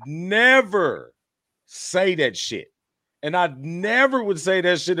would never say that shit. And I never would say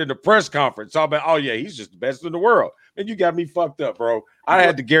that shit in the press conference. I'll be, oh yeah, he's just the best in the world. And you got me fucked up, bro. I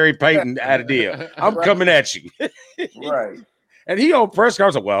had the Gary Payton idea. I'm coming at you. Right. And he on press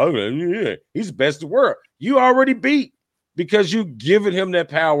conference, well, yeah, he's the best in the world. You already beat because you giving him that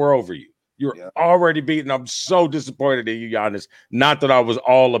power over you. You're already beaten. I'm so disappointed in you, Giannis. Not that I was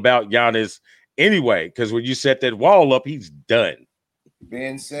all about Giannis anyway, because when you set that wall up, he's done.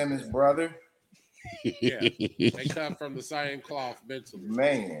 Ben Simmons' brother. Yeah, they come from the same cloth mentally.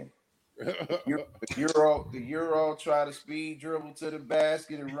 Man. The Euro try to speed dribble to the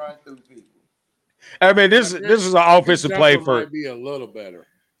basket and run through people. I mean, this is an offensive play for. Might be a little better.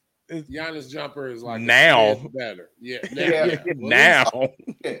 Giannis jumper is like now better. Yeah, now.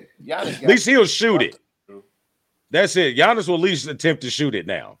 At least he'll shoot it. That's it. Giannis will at least attempt to shoot it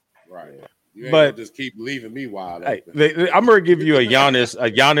now. Right. But just keep leaving me wide open. I'm going to give you a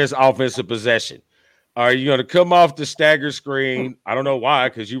Giannis offensive possession. Are you going to come off the stagger screen? I don't know why,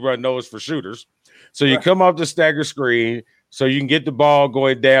 because you run those for shooters. So you come off the stagger screen so you can get the ball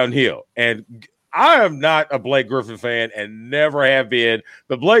going downhill. And I am not a Blake Griffin fan and never have been,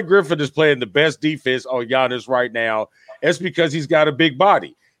 but Blake Griffin is playing the best defense on Giannis right now. It's because he's got a big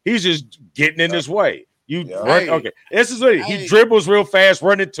body. He's just getting in his way. Okay. This is what he dribbles real fast,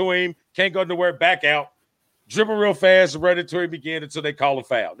 run into him, can't go nowhere, back out. Dribble real fast, run into him again until they call a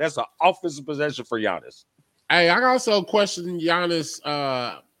foul. That's an offensive possession for Giannis. Hey, I also question Giannis'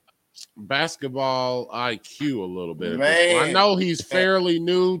 basketball IQ a little bit. Man. I know he's fairly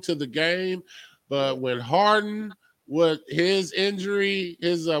new to the game, but when Harden, with his injury,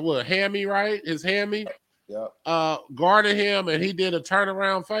 his hammy, right? His hammy, guarded him, and he did a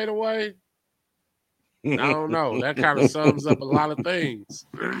turnaround fadeaway. I don't know. That kind of sums up a lot of things.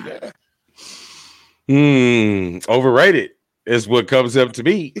 Overrated is what comes up to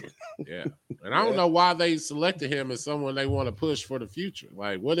me. Yeah. And I don't know why they selected him as someone they want to push for the future.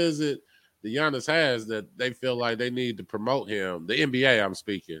 Like, what is it that Giannis has that they feel like they need to promote him? The NBA, I'm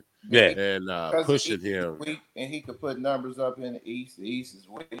speaking. Yeah. And pushing him. Weak, and he could put numbers up in the East. The East is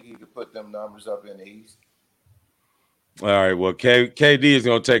weak. He could put them numbers up in the East. All right, well, KD is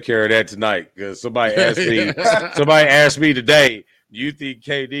going to take care of that tonight because somebody asked me today, do you think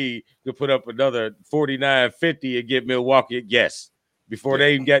KD could put up another 49-50 and get Milwaukee? Yes. Before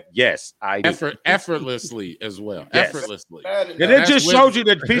they even get, yes, I do. Effortlessly as well. Yes. Effortlessly. And it just showed you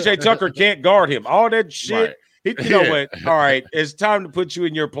that PJ Tucker can't guard him. All that shit. Right. You know what? All right, it's time to put you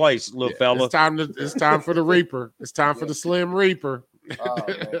in your place, little fella. It's time for the Reaper. It's time for the Slim Reaper. Oh,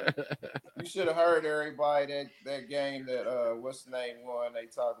 man. You should have heard everybody that game that what's the name won. They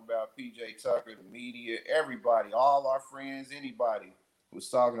talking about PJ Tucker, the media, everybody, all our friends, anybody was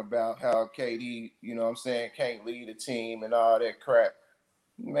talking about how KD, you know what I'm saying, can't lead a team and all that crap.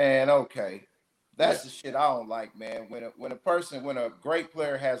 Man, okay. That's the shit I don't like, man. When a great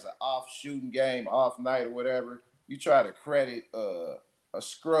player has an off shooting game, off night or whatever, you try to credit a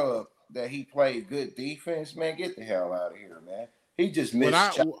scrub that he played good defense, man. Get the hell out of here, man. He just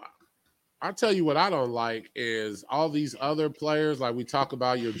missed. I tell you what I don't like is all these other players, like we talk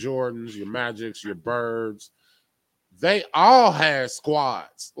about your Jordans, your Magics, your Birds. They all had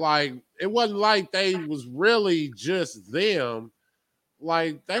squads. Like, it wasn't like they was really just them.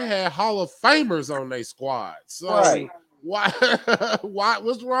 Like, they had Hall of Famers on their squad. So why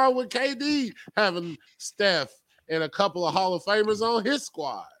what's wrong with KD having Steph and a couple of Hall of Famers on his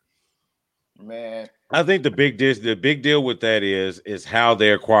squad? Man, I think the big deal with that is how they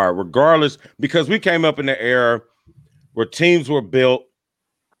acquire, regardless, because we came up in the era where teams were built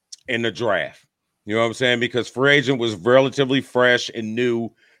in the draft. You know what I'm saying? Because free agent was relatively fresh and new,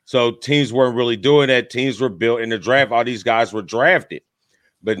 so teams weren't really doing that. Teams were built in the draft. All these guys were drafted.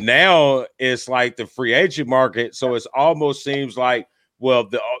 But now it's like the free agent market, so it almost seems like, well,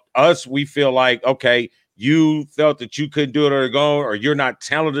 we feel like, okay, you felt that you couldn't do it on your own, or you're not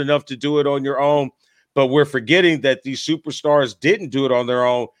talented enough to do it on your own. But we're forgetting that these superstars didn't do it on their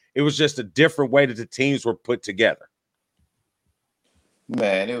own. It was just a different way that the teams were put together.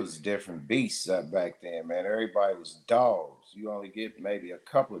 Man, it was different beasts back then, man. Everybody was dogs. You only get maybe a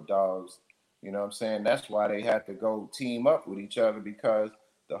couple of dogs. You know what I'm saying? That's why they had to go team up with each other, because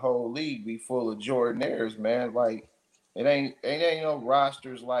the whole league be full of Jordanaires, man. Like, it ain't no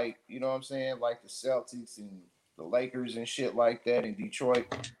rosters like, you know what I'm saying, like the Celtics and the Lakers and shit like that in Detroit.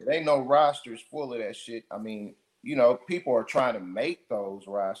 It ain't no rosters full of that shit. I mean, you know, people are trying to make those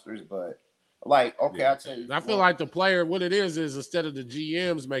rosters, but Like, okay, I tell you, I feel like the player, what it is instead of the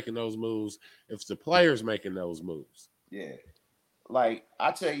GMs making those moves, it's the players making those moves. Yeah. Like,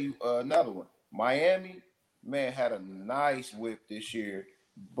 I tell you another one. Miami, man, had a nice whip this year,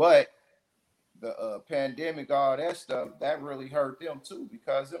 but the pandemic, all that stuff, that really hurt them too,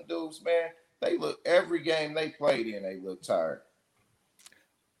 because them dudes, man, they look every game they played in, they look tired.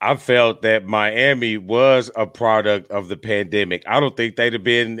 I felt that Miami was a product of the pandemic. I don't think they'd have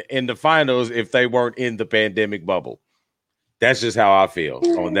been in the finals if they weren't in the pandemic bubble. That's just how I feel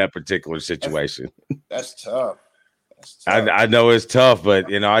on that particular situation. That's tough. I know it's tough,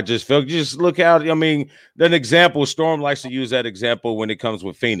 but I just feel just look out. I mean, an example, Storm likes to use that example when it comes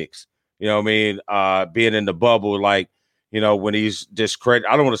with Phoenix. You know what I mean? Being in the bubble, like, when he's I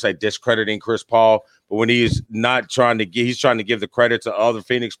don't want to say discrediting Chris Paul, but when he's not trying to he's trying to give the credit to other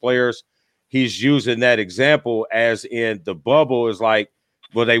Phoenix players, he's using that example as in the bubble is like,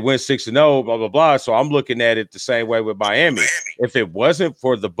 well, they went 6-0, blah, blah, blah. So I'm looking at it the same way with Miami. If it wasn't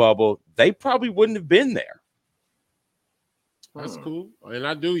for the bubble, they probably wouldn't have been there. That's cool. And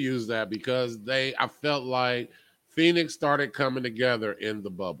I do use that because I felt like Phoenix started coming together in the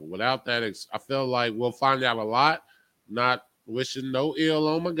bubble. Without that, I felt like we'll find out a lot. Not wishing no ill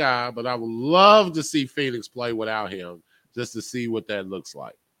on my guy, but I would love to see Phoenix play without him just to see what that looks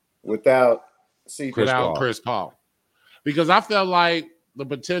like. Without Chris Paul. Because I felt like the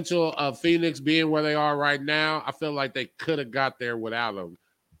potential of Phoenix being where they are right now, I feel like they could have got there without him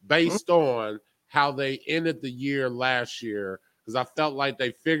based on how they ended the year last year, because I felt like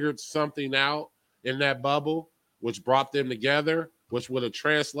they figured something out in that bubble, which brought them together, which would have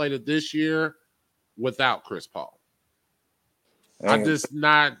translated this year without Chris Paul. I'm just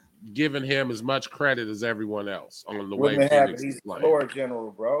not giving him as much credit as everyone else on the way Phoenix He's is playing. He's a floor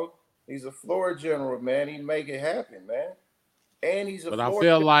general, bro. He's a floor general, man. He'd make it happen, man. And he's a but floor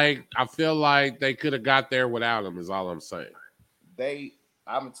I feel like they could have got there without him, is all I'm saying.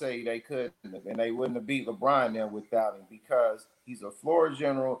 I'm gonna tell you they couldn't have, and they wouldn't have beat LeBron then without him, because he's a floor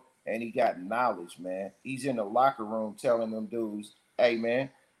general and he got knowledge, man. He's in the locker room telling them dudes, hey man,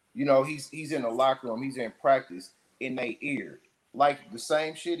 he's in the locker room, he's in practice in their ear. Like the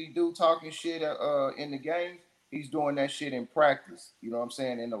same shit he do talking shit in the game, he's doing that shit in practice. You know what I'm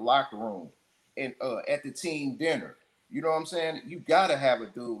saying? In the locker room, and at the team dinner. You know what I'm saying? You gotta have a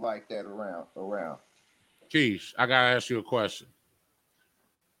dude like that around. Keish, I gotta ask you a question.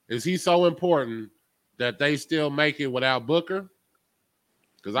 Is he so important that they still make it without Booker?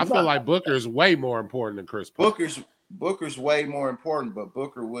 Because I feel like Booker is way more important than Chris Paul. Booker's way more important, but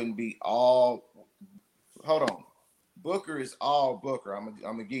Booker wouldn't be all. Hold on, Booker is all Booker. I'm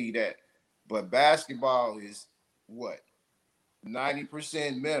gonna give you that. But basketball is what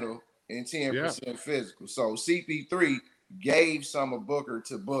 90% mental and 10% physical. So CP3 gave some of Booker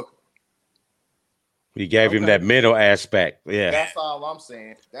to Booker. He gave him that mental aspect. Yeah. That's all I'm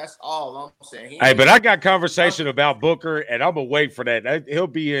saying. Hey, but I got conversation about Booker, and I'm going to wait for that. He'll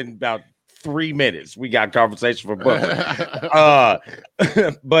be in about 3 minutes. We got conversation for Booker.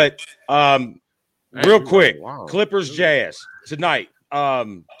 But real quick, Clippers Jazz tonight.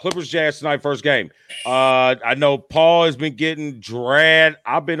 Clippers Jazz tonight, first game. I know Paul has been getting dragged.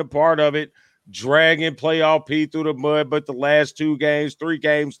 I've been a part of it. Dragging playoff P through the mud, but the last 3 games,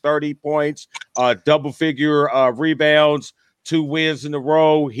 30 points, double figure rebounds, 2 wins in a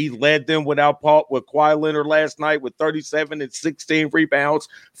row. He led them with Kawhi Leonard last night with 37 and 16 rebounds,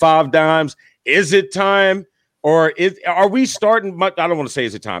 5 dimes. Is it time, or are we starting? I don't want to say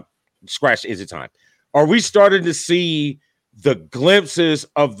is it time. Is it time? Are we starting to see the glimpses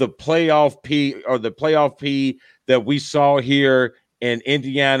of the playoff P that we saw here in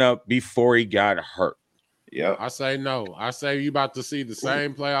Indiana before he got hurt? Yeah, I say no. I say you about to see the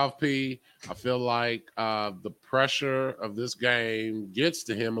same playoff P. I feel like the pressure of this game gets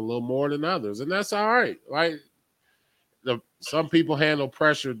to him a little more than others, and that's all right. Like some people handle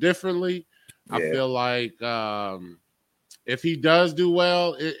pressure differently. Yeah. I feel like if he does do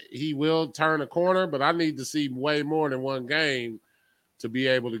well, he will turn a corner. But I need to see way more than one game to be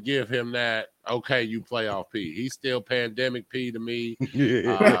able to give him that, okay, you playoff P. He's still pandemic P to me. He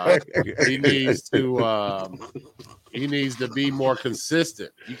needs to be more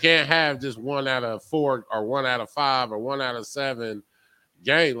consistent. You can't have just 1 out of 4 or 1 out of 5 or 1 out of 7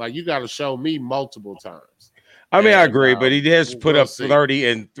 game. Like, you got to show me multiple times. I mean, I agree, but he has put up 30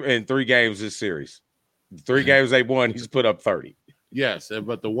 in 3 games this series. 3 games they won, he's put up 30. Yes,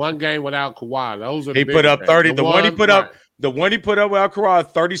 but the 1 game without Kawhi, those are he put up 30. The one he put up without Kawhi,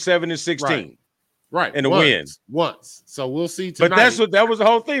 37 and 16. Right. And a win. Once. So we'll see tonight. But that was the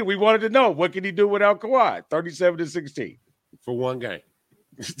whole thing. We wanted to know, what can he do without Kawhi? 37 and 16. For 1 game.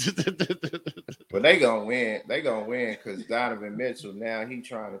 But they gonna win. They gonna win because Donovan Mitchell now he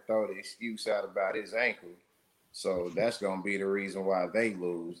trying to throw the excuse out about his ankle. So that's gonna be the reason why they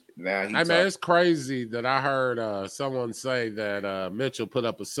lose. Now Hey man, it's crazy that I heard someone say that Mitchell put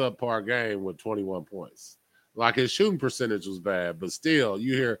up a subpar game with 21 points. Like his shooting percentage was bad, but still,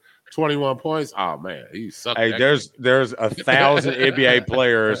 you hear 21 points. Oh man, he sucked. Hey, there's 1,000 NBA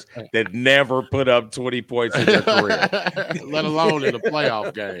players that never put up 20 points in their career, let alone in a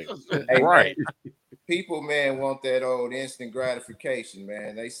playoff game. Hey, right? Man, people, man, want that old instant gratification,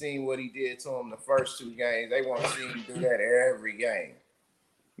 man. They seen what he did to them the first 2 games. They want to see him do that every game.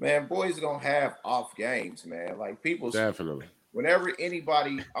 Man, boys gonna have off games, man. Like people definitely. Whenever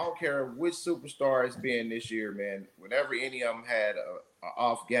anybody, I don't care which superstar it's been this year, man. Whenever any of them had a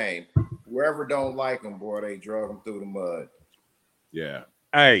off game, whoever don't like them, boy, they drug them through the mud. Yeah.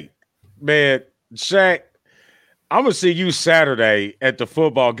 Hey, man, Shaq, I'm gonna see you Saturday at the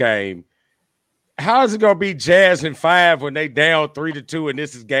football game. How is it gonna be Jazz in 5 when they down 3-2 and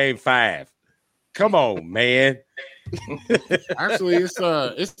this is game 5? Come on, man. Actually, it's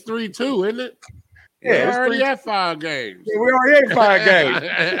 3-2, isn't it? Yeah, we already at 5 games. Yeah, we already at 5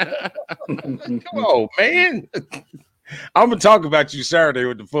 games. Come on, man. I'm gonna talk about you Saturday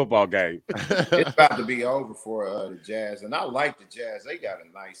with the football game. It's about to be over for the Jazz, and I like the Jazz. They got a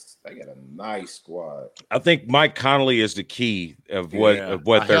nice squad. I think Mike Conley is the key of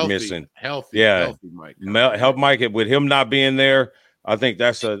what they're missing. Healthy Mike. Help Mike with him not being there. I think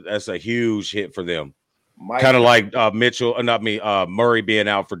that's a huge hit for them. Kind of like Murray being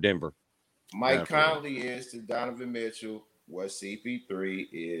out for Denver. Mike Conley is to Donovan Mitchell what CP3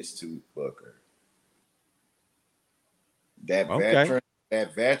 is to Booker. That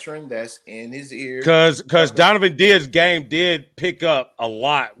veteran that's in his ear. Because Donovan did pick up a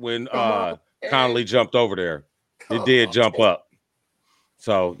lot when Conley jumped over there. It did jump up.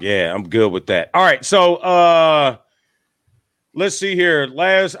 So yeah, I'm good with that. All right, so let's see here.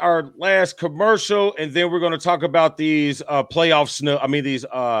 Our last commercial, and then we're going to talk about these playoff snub. I mean these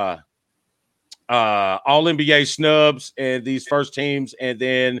all NBA snubs and these first teams, and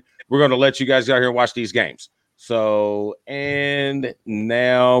then we're going to let you guys go out here and watch these games. So, and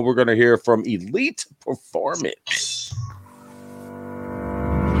now we're going to hear from Elite Performance.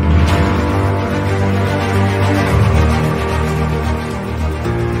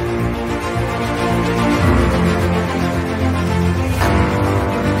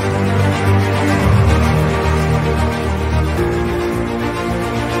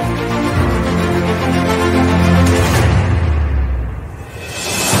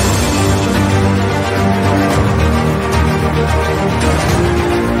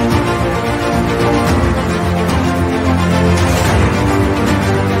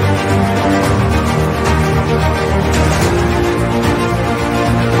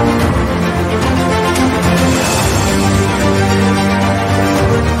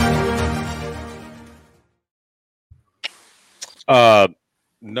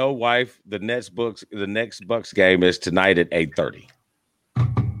 No, wife. The next Bucks game is tonight at 8:30.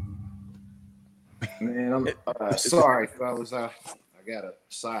 Man, I'm sorry, fellas. I got a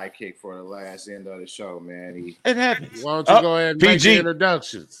sidekick for the last end of the show, man. It happens. Why don't you go ahead and make the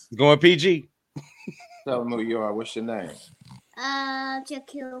introductions? Going PG. Tell them who you are. What's your name?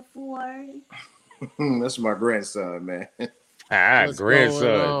 Shaquille Ford. That's my grandson, man. What's grandson.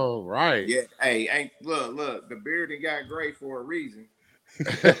 going on? Right. Yeah. Hey, look. The beard got gray for a reason.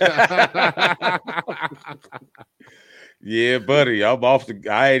 Yeah, buddy. I'm off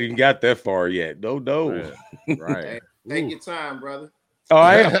I ain't even got that far yet. No. Right. Hey, take your time, brother. Oh,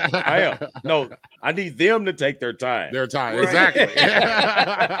 I am. No, I need them to take their time. Right. Exactly.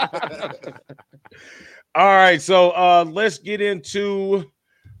 All right, so let's get into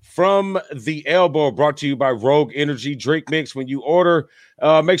From the Elbow, brought to you by Rogue Energy Drink Mix. When you order,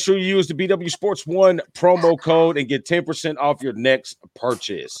 make sure you use the BW Sports 1 promo code and get 10% off your next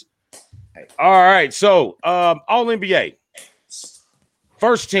purchase. All right, so All NBA.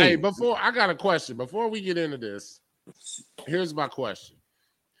 First team. Hey, I got a question. Before we get into this, here's my question.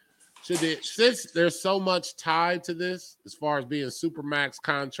 Since there's so much tied to this, as far as being supermax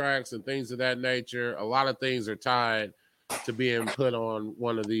contracts and things of that nature, a lot of things are tied to being put on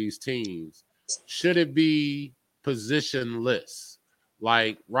one of these teams. Should it be positionless?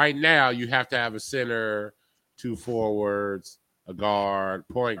 Like right now, you have to have a center, 2 forwards, a guard,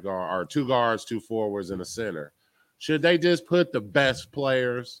 point guard, or 2 guards, 2 forwards, and a center. Should they just put the best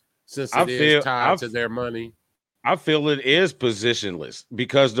players since it is tied to their money? I feel it is positionless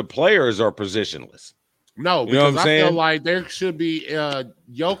because the players are positionless. No, because I feel like there should be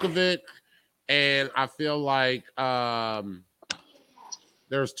Jokovic, and I feel like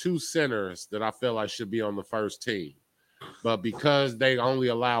there's two centers that I feel like should be on the first team. But because they only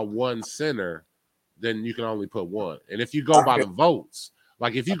allow one center, then you can only put one. And if you go by the votes,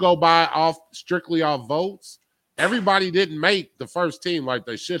 like if you go by strictly off votes, everybody didn't make the first team like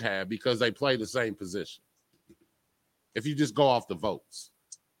they should have because they play the same position. If you just go off the votes.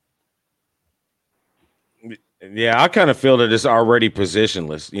 Yeah, I kind of feel that it's already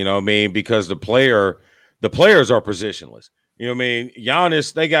positionless, you know what I mean? Because the players are positionless. You know what I mean?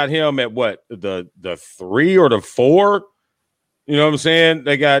 Giannis, they got him at what? The 3 or the 4? You know what I'm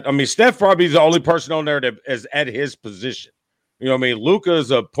saying? Steph probably is the only person on there that is at his position. You know what I mean? Luka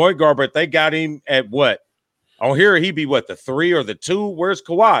is a point guard, but they got him at what? On here, he'd be what, the 3 or the 2? Where's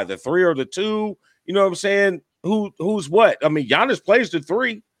Kawhi? The 3 or the 2? You know what I'm saying? Who's what? I mean, Giannis plays the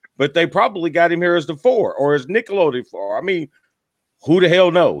 3, but they probably got him here as the 4 or as Nicolo the 4. I mean, who the hell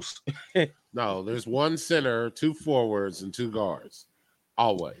knows? No, there's one center, 2 forwards, and 2 guards.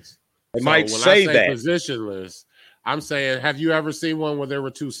 Always. They might say that. Positionless, I'm saying, have you ever seen one where there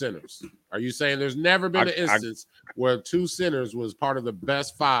were 2 centers? Are you saying there's never been an instance where 2 centers was part of the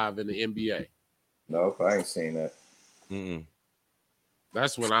best 5 in the NBA? Nope, I ain't seen that. Mm-mm.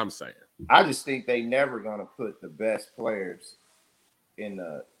 That's what I'm saying. I just think they never gonna put the best players in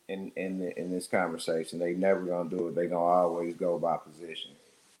this conversation. They never gonna do it. They gonna always go by position.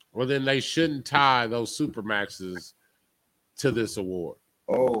 Well, then they shouldn't tie those supermaxes to this award.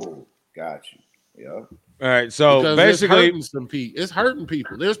 Oh, got you. Yeah. All right, so because basically, it's hurting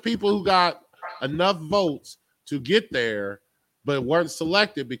people. There's people who got enough votes to get there, but weren't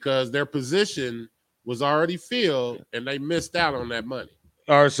selected because their position was already filled and they missed out on that money.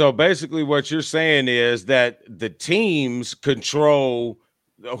 All right, so basically what you're saying is that the teams control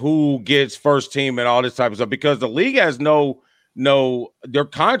who gets first team and all this type of stuff because the league has their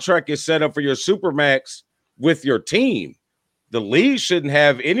contract is set up for your supermax with your team. The league shouldn't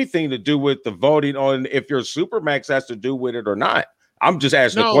have anything to do with the voting on if your supermax has to do with it or not. I'm just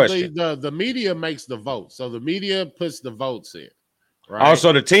asking a question. The media makes the vote. So the media puts the votes in. Right?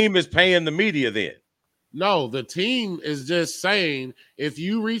 Also, the team is paying the media then. No, the team is just saying if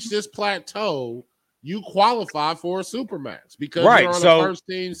you reach this plateau, you qualify for a supermax because you're on the first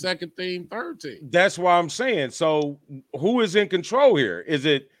team, second team, third team. That's why I'm saying. So who is in control here? Is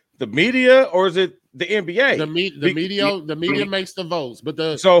it the media or is it the NBA? The media makes the votes, but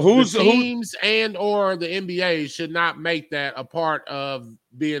the teams and or the NBA should not make that a part of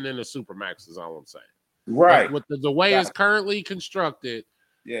being in the supermax. Is all I'm saying. Right. With the way it's currently constructed.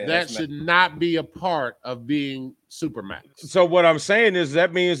 Yeah, that should not be a part of being supermax. So what I'm saying is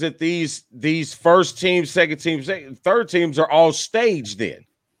that means that these first team, second team, third teams are all staged then.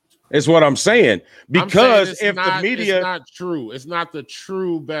 Is what I'm saying. Because if the media, it's not true. It's not the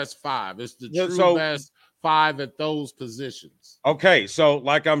true best 5. It's the true best 5 at those positions. Okay, so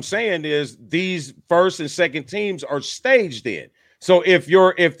like I'm saying is these first and second teams are staged in. So if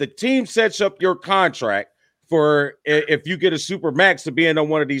the team sets up your contract for if you get a super max to be in on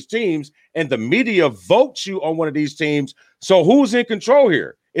one of these teams and the media votes you on one of these teams, so who's in control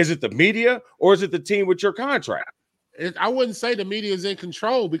here? Is it the media or is it the team with your contract? I wouldn't say the media is in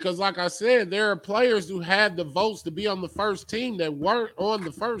control because, like I said, there are players who had the votes to be on the first team that weren't on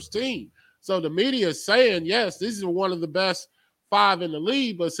the first team. So the media is saying, yes, this is one of the best 5 in the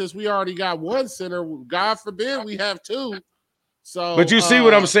league, but since we already got one center, God forbid we have 2. So, but you see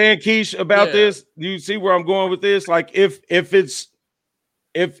what I'm saying, Keish, about this? You see where I'm going with this? Like if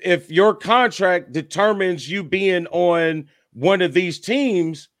your contract determines you being on one of these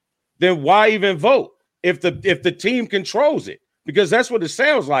teams, then why even vote if the team controls it? Because that's what it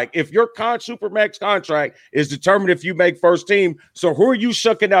sounds like. If your supermax contract is determined if you make first team, so who are you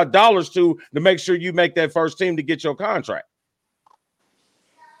shucking out dollars to make sure you make that first team to get your contract?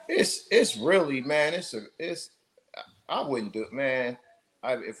 It's really, man. I wouldn't do it, man.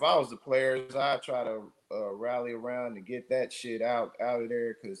 If I was the players, I'd try to rally around and get that shit out of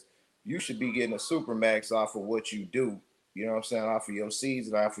there because you should be getting a supermax off of what you do. You know what I'm saying? Off of your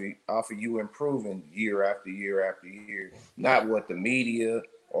season, off of you improving year after year after year. Not what the media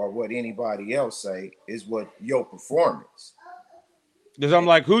or what anybody else say is what your performance. Because I'm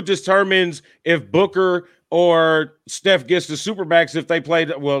like, who determines if Booker or Steph gets the supermax if they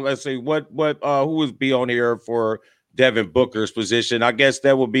played? Well, let's see who would be on here for Devin Booker's position. I guess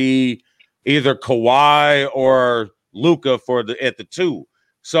that would be either Kawhi or Luka at the 2.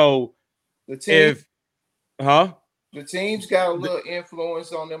 So the team, the team's got a little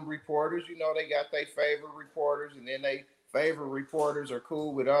influence on them reporters. You know, they got their favorite reporters, and then they favorite reporters are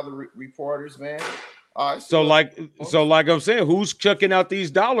cool with other reporters, man. So like I'm saying, who's chucking out these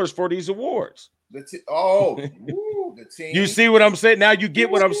dollars for these awards? Who? The team? You see what I'm saying? Now you get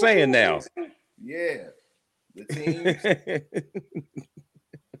what I'm saying now. Yeah. The teams.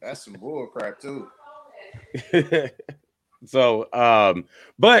 That's some bull crap too. So,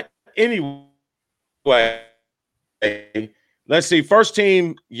 but anyway, let's see. First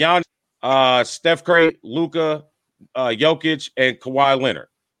team, Giannis, Steph Curry, Luka, Jokic, and Kawhi Leonard.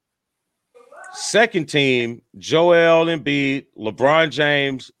 Second team, Joel Embiid, LeBron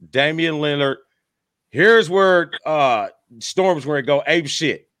James, Damian Lillard. Here's where Storm's going to go ape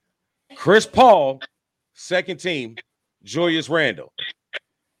shit. Chris Paul, second team, Julius Randle.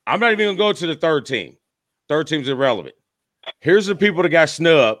 I'm not even going to go to the third team. Third team's irrelevant. Here's the people that got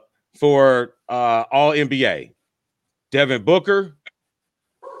snubbed for all NBA. Devin Booker,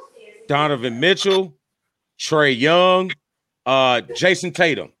 Donovan Mitchell, Trae Young, Jason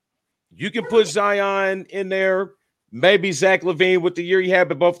Tatum. You can put Zion in there, maybe Zach LaVine with the year he had,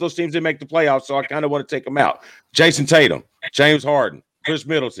 but both of those teams didn't make the playoffs, so I kind of want to take them out. Jason Tatum, James Harden, Chris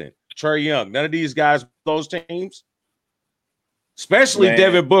Middleton, Trae Young. None of these guys, those teams, especially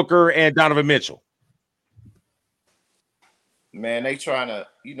Devin Booker and Donovan Mitchell. Man, they trying to,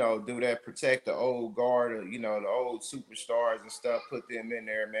 do that, protect the old guard, or, the old superstars and stuff, put them in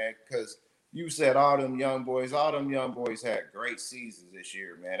there, man, because you said all them young boys had great seasons this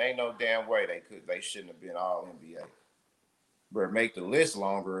year, man. Ain't no damn way they shouldn't have been all NBA. But make the list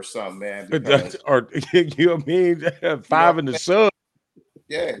longer or something, man. Because, or you know what I mean? Five in the sub.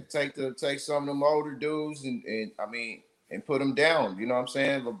 Yeah, take some of them older dudes and put them down. You know what I'm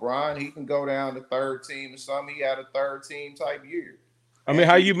saying? LeBron, he can go down to third team or something. He had a third team type year. I mean,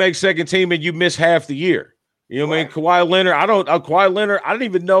 how you make second team and you miss half the year? You know what I mean? Kawhi Leonard, I didn't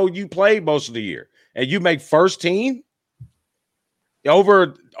even know you played most of the year. And you make first team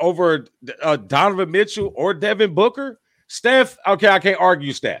over Donovan Mitchell or Devin Booker? Steph, okay, I can't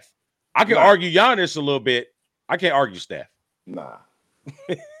argue Steph. I can argue Giannis a little bit. I can't argue Steph. Nah.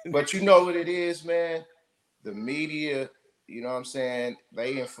 But you know what it is, man? The media, you know what I'm saying?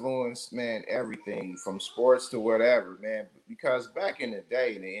 They influence, man, everything from sports to whatever, man. Because back in the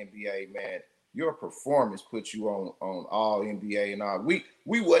day in the NBA, man, your performance put you on all NBA and all. We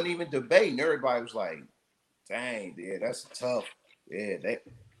wasn't even debating. Everybody was like, dang, yeah, that's tough.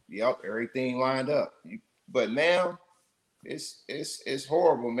 Yeah, everything lined up. But now it's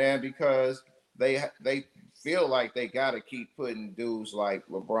horrible, man, because they feel like they got to keep putting dudes like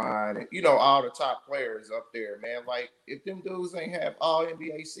LeBron and, all the top players up there, man. Like, if them dudes ain't have all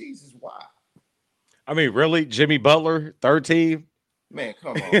NBA seasons, why? I mean, really? Jimmy Butler, third team? Man,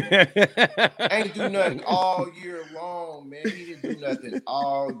 come on, man. Ain't do nothing all year long, man. He didn't do nothing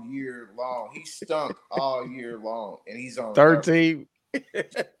all year long. He stunk all year long, and he's on third team.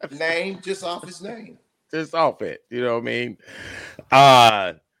 Name, just off his name. Just off it. You know what I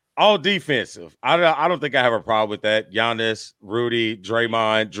mean? All defensive. I don't think I have a problem with that. Giannis, Rudy,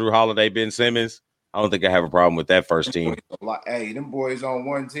 Draymond, Drew Holiday, Ben Simmons. I don't think I have a problem with that first team. Hey, them boys on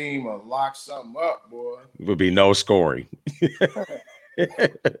one team will lock something up, boy. It would be no scoring.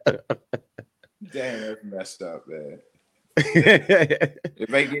 Damn, that's messed up, man. If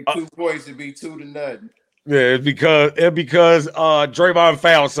they get 2 points, it'd be 2-0. Yeah, it's because Draymond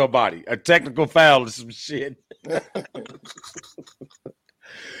fouled somebody. A technical foul or some shit.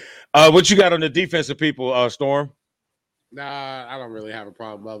 What you got on the defensive people, Storm? Nah, I don't really have a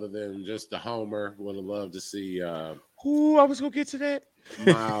problem other than just the homer. Would have loved to see I was gonna get to that.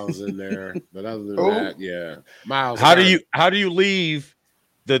 Miles in there. But other than that, yeah. Miles. How do you leave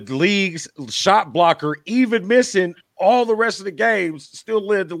the league's shot blocker even missing all the rest of the games, still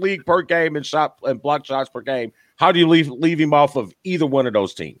led the league per game in shot and block shots per game? How do you leave him off of either one of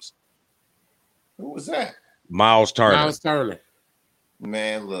those teams? Who was that? Miles Turner. Miles Turner.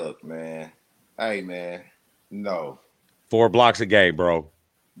 Man, look, man. Hey, man. No. 4 blocks a game, bro.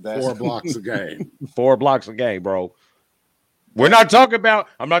 4 blocks a game. 4 blocks a game, bro. I'm not talking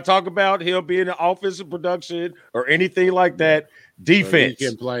about him being in offensive production or anything like that. Defense.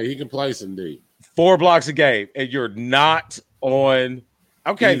 He can play some D. 4 blocks a game, and you're not on.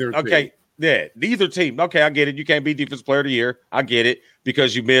 Okay. Team. Yeah, neither team. Okay, I get it. You can't be defensive player of the year. I get it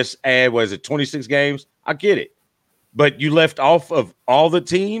because you missed, 26 games? I get it. But you left off of all the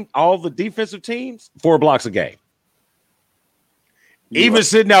defensive teams, 4 blocks a game. Even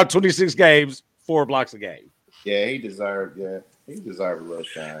sitting out 26 games, 4 blocks a game. Yeah, he deserved a little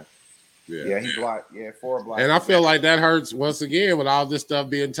shine. Yeah, he blocked. Yeah, 4 blocks. And I feel like that hurts once again with all this stuff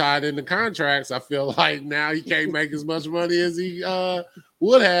being tied into contracts. I feel like now he can't make as much money as he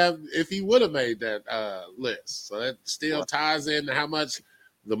would have if he would have made that list. So that still ties into how much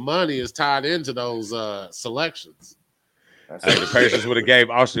the money is tied into those selections. The Pacers would have gave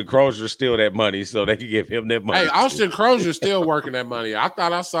Austin Crozier still that money, so they could give him that money. Hey, Austin Crozier's still working that money. I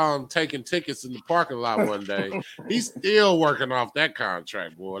thought I saw him taking tickets in the parking lot one day. He's still working off that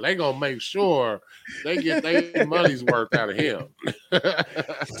contract, boy. They gonna make sure they get their money's worth out of him.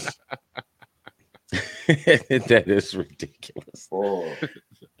 That is ridiculous. Oh.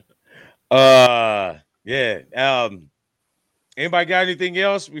 Yeah. Anybody got anything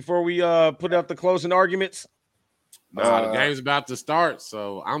else before we put up the closing arguments? The game's about to start,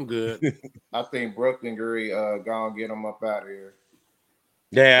 so I'm good. I think Brooklyn gonna get them up out of here.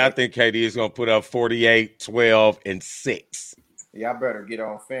 Yeah, I think KD is gonna put up 48, 12, and 6. Yeah, I better get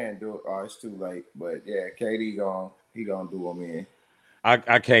on FanDuel. Oh, it's too late. But yeah, KD gonna do them in.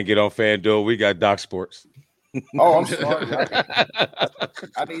 I can't get on FanDuel. We got Doc Sports. Oh, I'm sorry.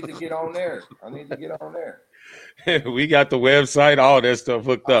 I need to get on there. We got the website, all that stuff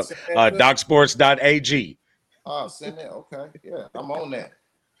hooked up. DocSports.ag. Oh, send that. Okay. Yeah, I'm on that.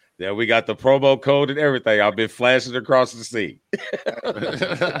 Yeah, we got the promo code and everything. I've been flashing across the sea. Not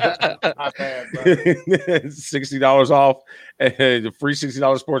bad, brother. $60 off and the free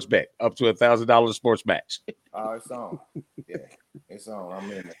 $60 sports bet up to $1,000 sports match. Oh, it's on. Yeah, it's on.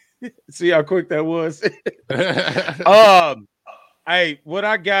 I'm in it. See how quick that was? Hey, what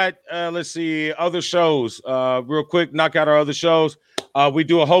I got, let's see, other shows. Real quick, knock out our other shows. We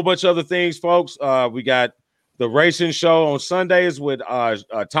do a whole bunch of other things, folks. We got the racing show on Sundays with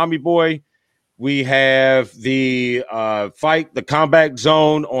Tommy Boy. We have the fight, the Combat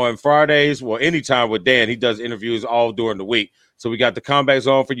Zone on Fridays. Well, anytime with Dan. He does interviews all during the week. So we got the Combat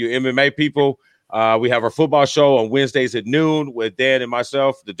Zone for you MMA people. We have our football show on Wednesdays at noon with Dan and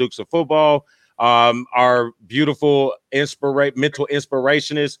myself, the Dukes of Football. Our beautiful mental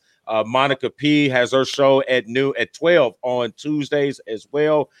inspirationist, Monica P, has her show at 12 on Tuesdays as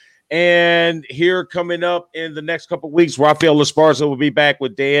well. And here coming up in the next couple of weeks, Rafael Esparza will be back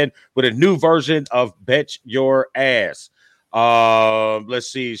with Dan with a new version of Bet Your Ass. Let's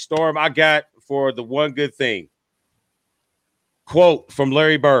see. Storm, I got for the one good thing. Quote from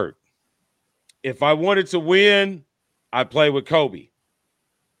Larry Bird. If I wanted to win, I'd play with Kobe.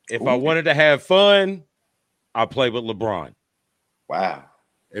 If I wanted to have fun, I'll play with LeBron. Wow.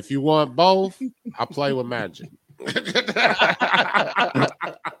 If you want both, I play with Magic. All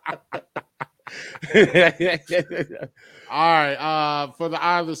right. For the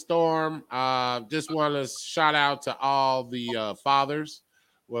Eye of the Storm, just want to shout out to all the fathers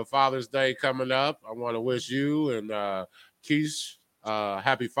with Father's Day coming up. I want to wish you and Keish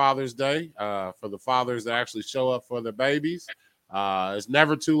happy Father's Day for the fathers that actually show up for their babies. It's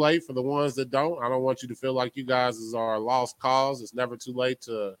never too late for the ones that don't. I don't want you to feel like you guys are a lost cause. It's never too late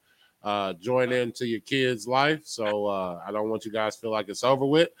to join into your kid's life. So I don't want you guys to feel like it's over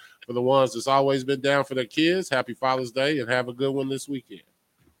with. For the ones that's always been down for their kids, happy Father's Day and have a good one this weekend.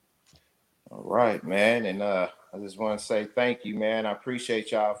 All right, man. And I just want to say thank you, man. I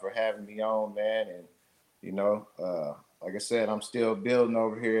appreciate y'all for having me on, man. And, you know, like I said, I'm still building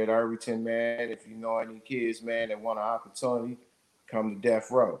over here at Irvington, man. If you know any kids, man, that want an opportunity, come to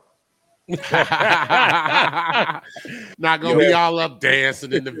Death Row. Not gonna be all up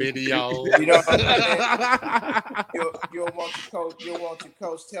dancing in the video. You know what I'm saying? You'll want your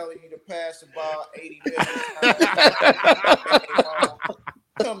coach telling you to pass the ball 80 minutes.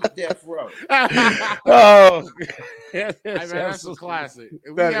 Come to Death Row. Oh, hey, man, that's a classic.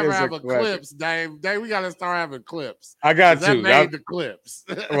 If we ever have a clips, Dave, we gotta start having clips. I got to. That made the clips.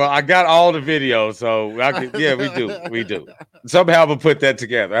 Well, I got all the videos, so yeah, we do. Somehow I'm gonna put that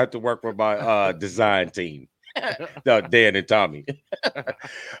together. I have to work with my design team. No, Dan and Tommy.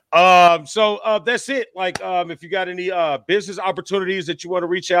 So that's it. Like, if you got any business opportunities that you want to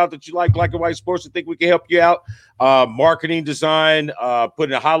reach out, that you like Black and White Sports, and think we can help you out, marketing, design,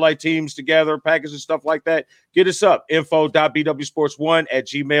 putting highlight teams together, packages, stuff like that, get us up.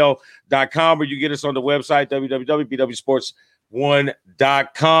 info.bwsports1@gmail.com, or you get us on the website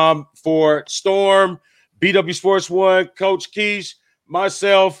www.bwsports1.com. For Storm, BW Sports One, Coach Keish,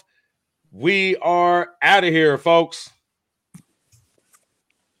 myself. We are out of here, folks.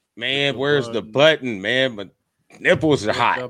 Man, where's the button, man? My nipples are hot.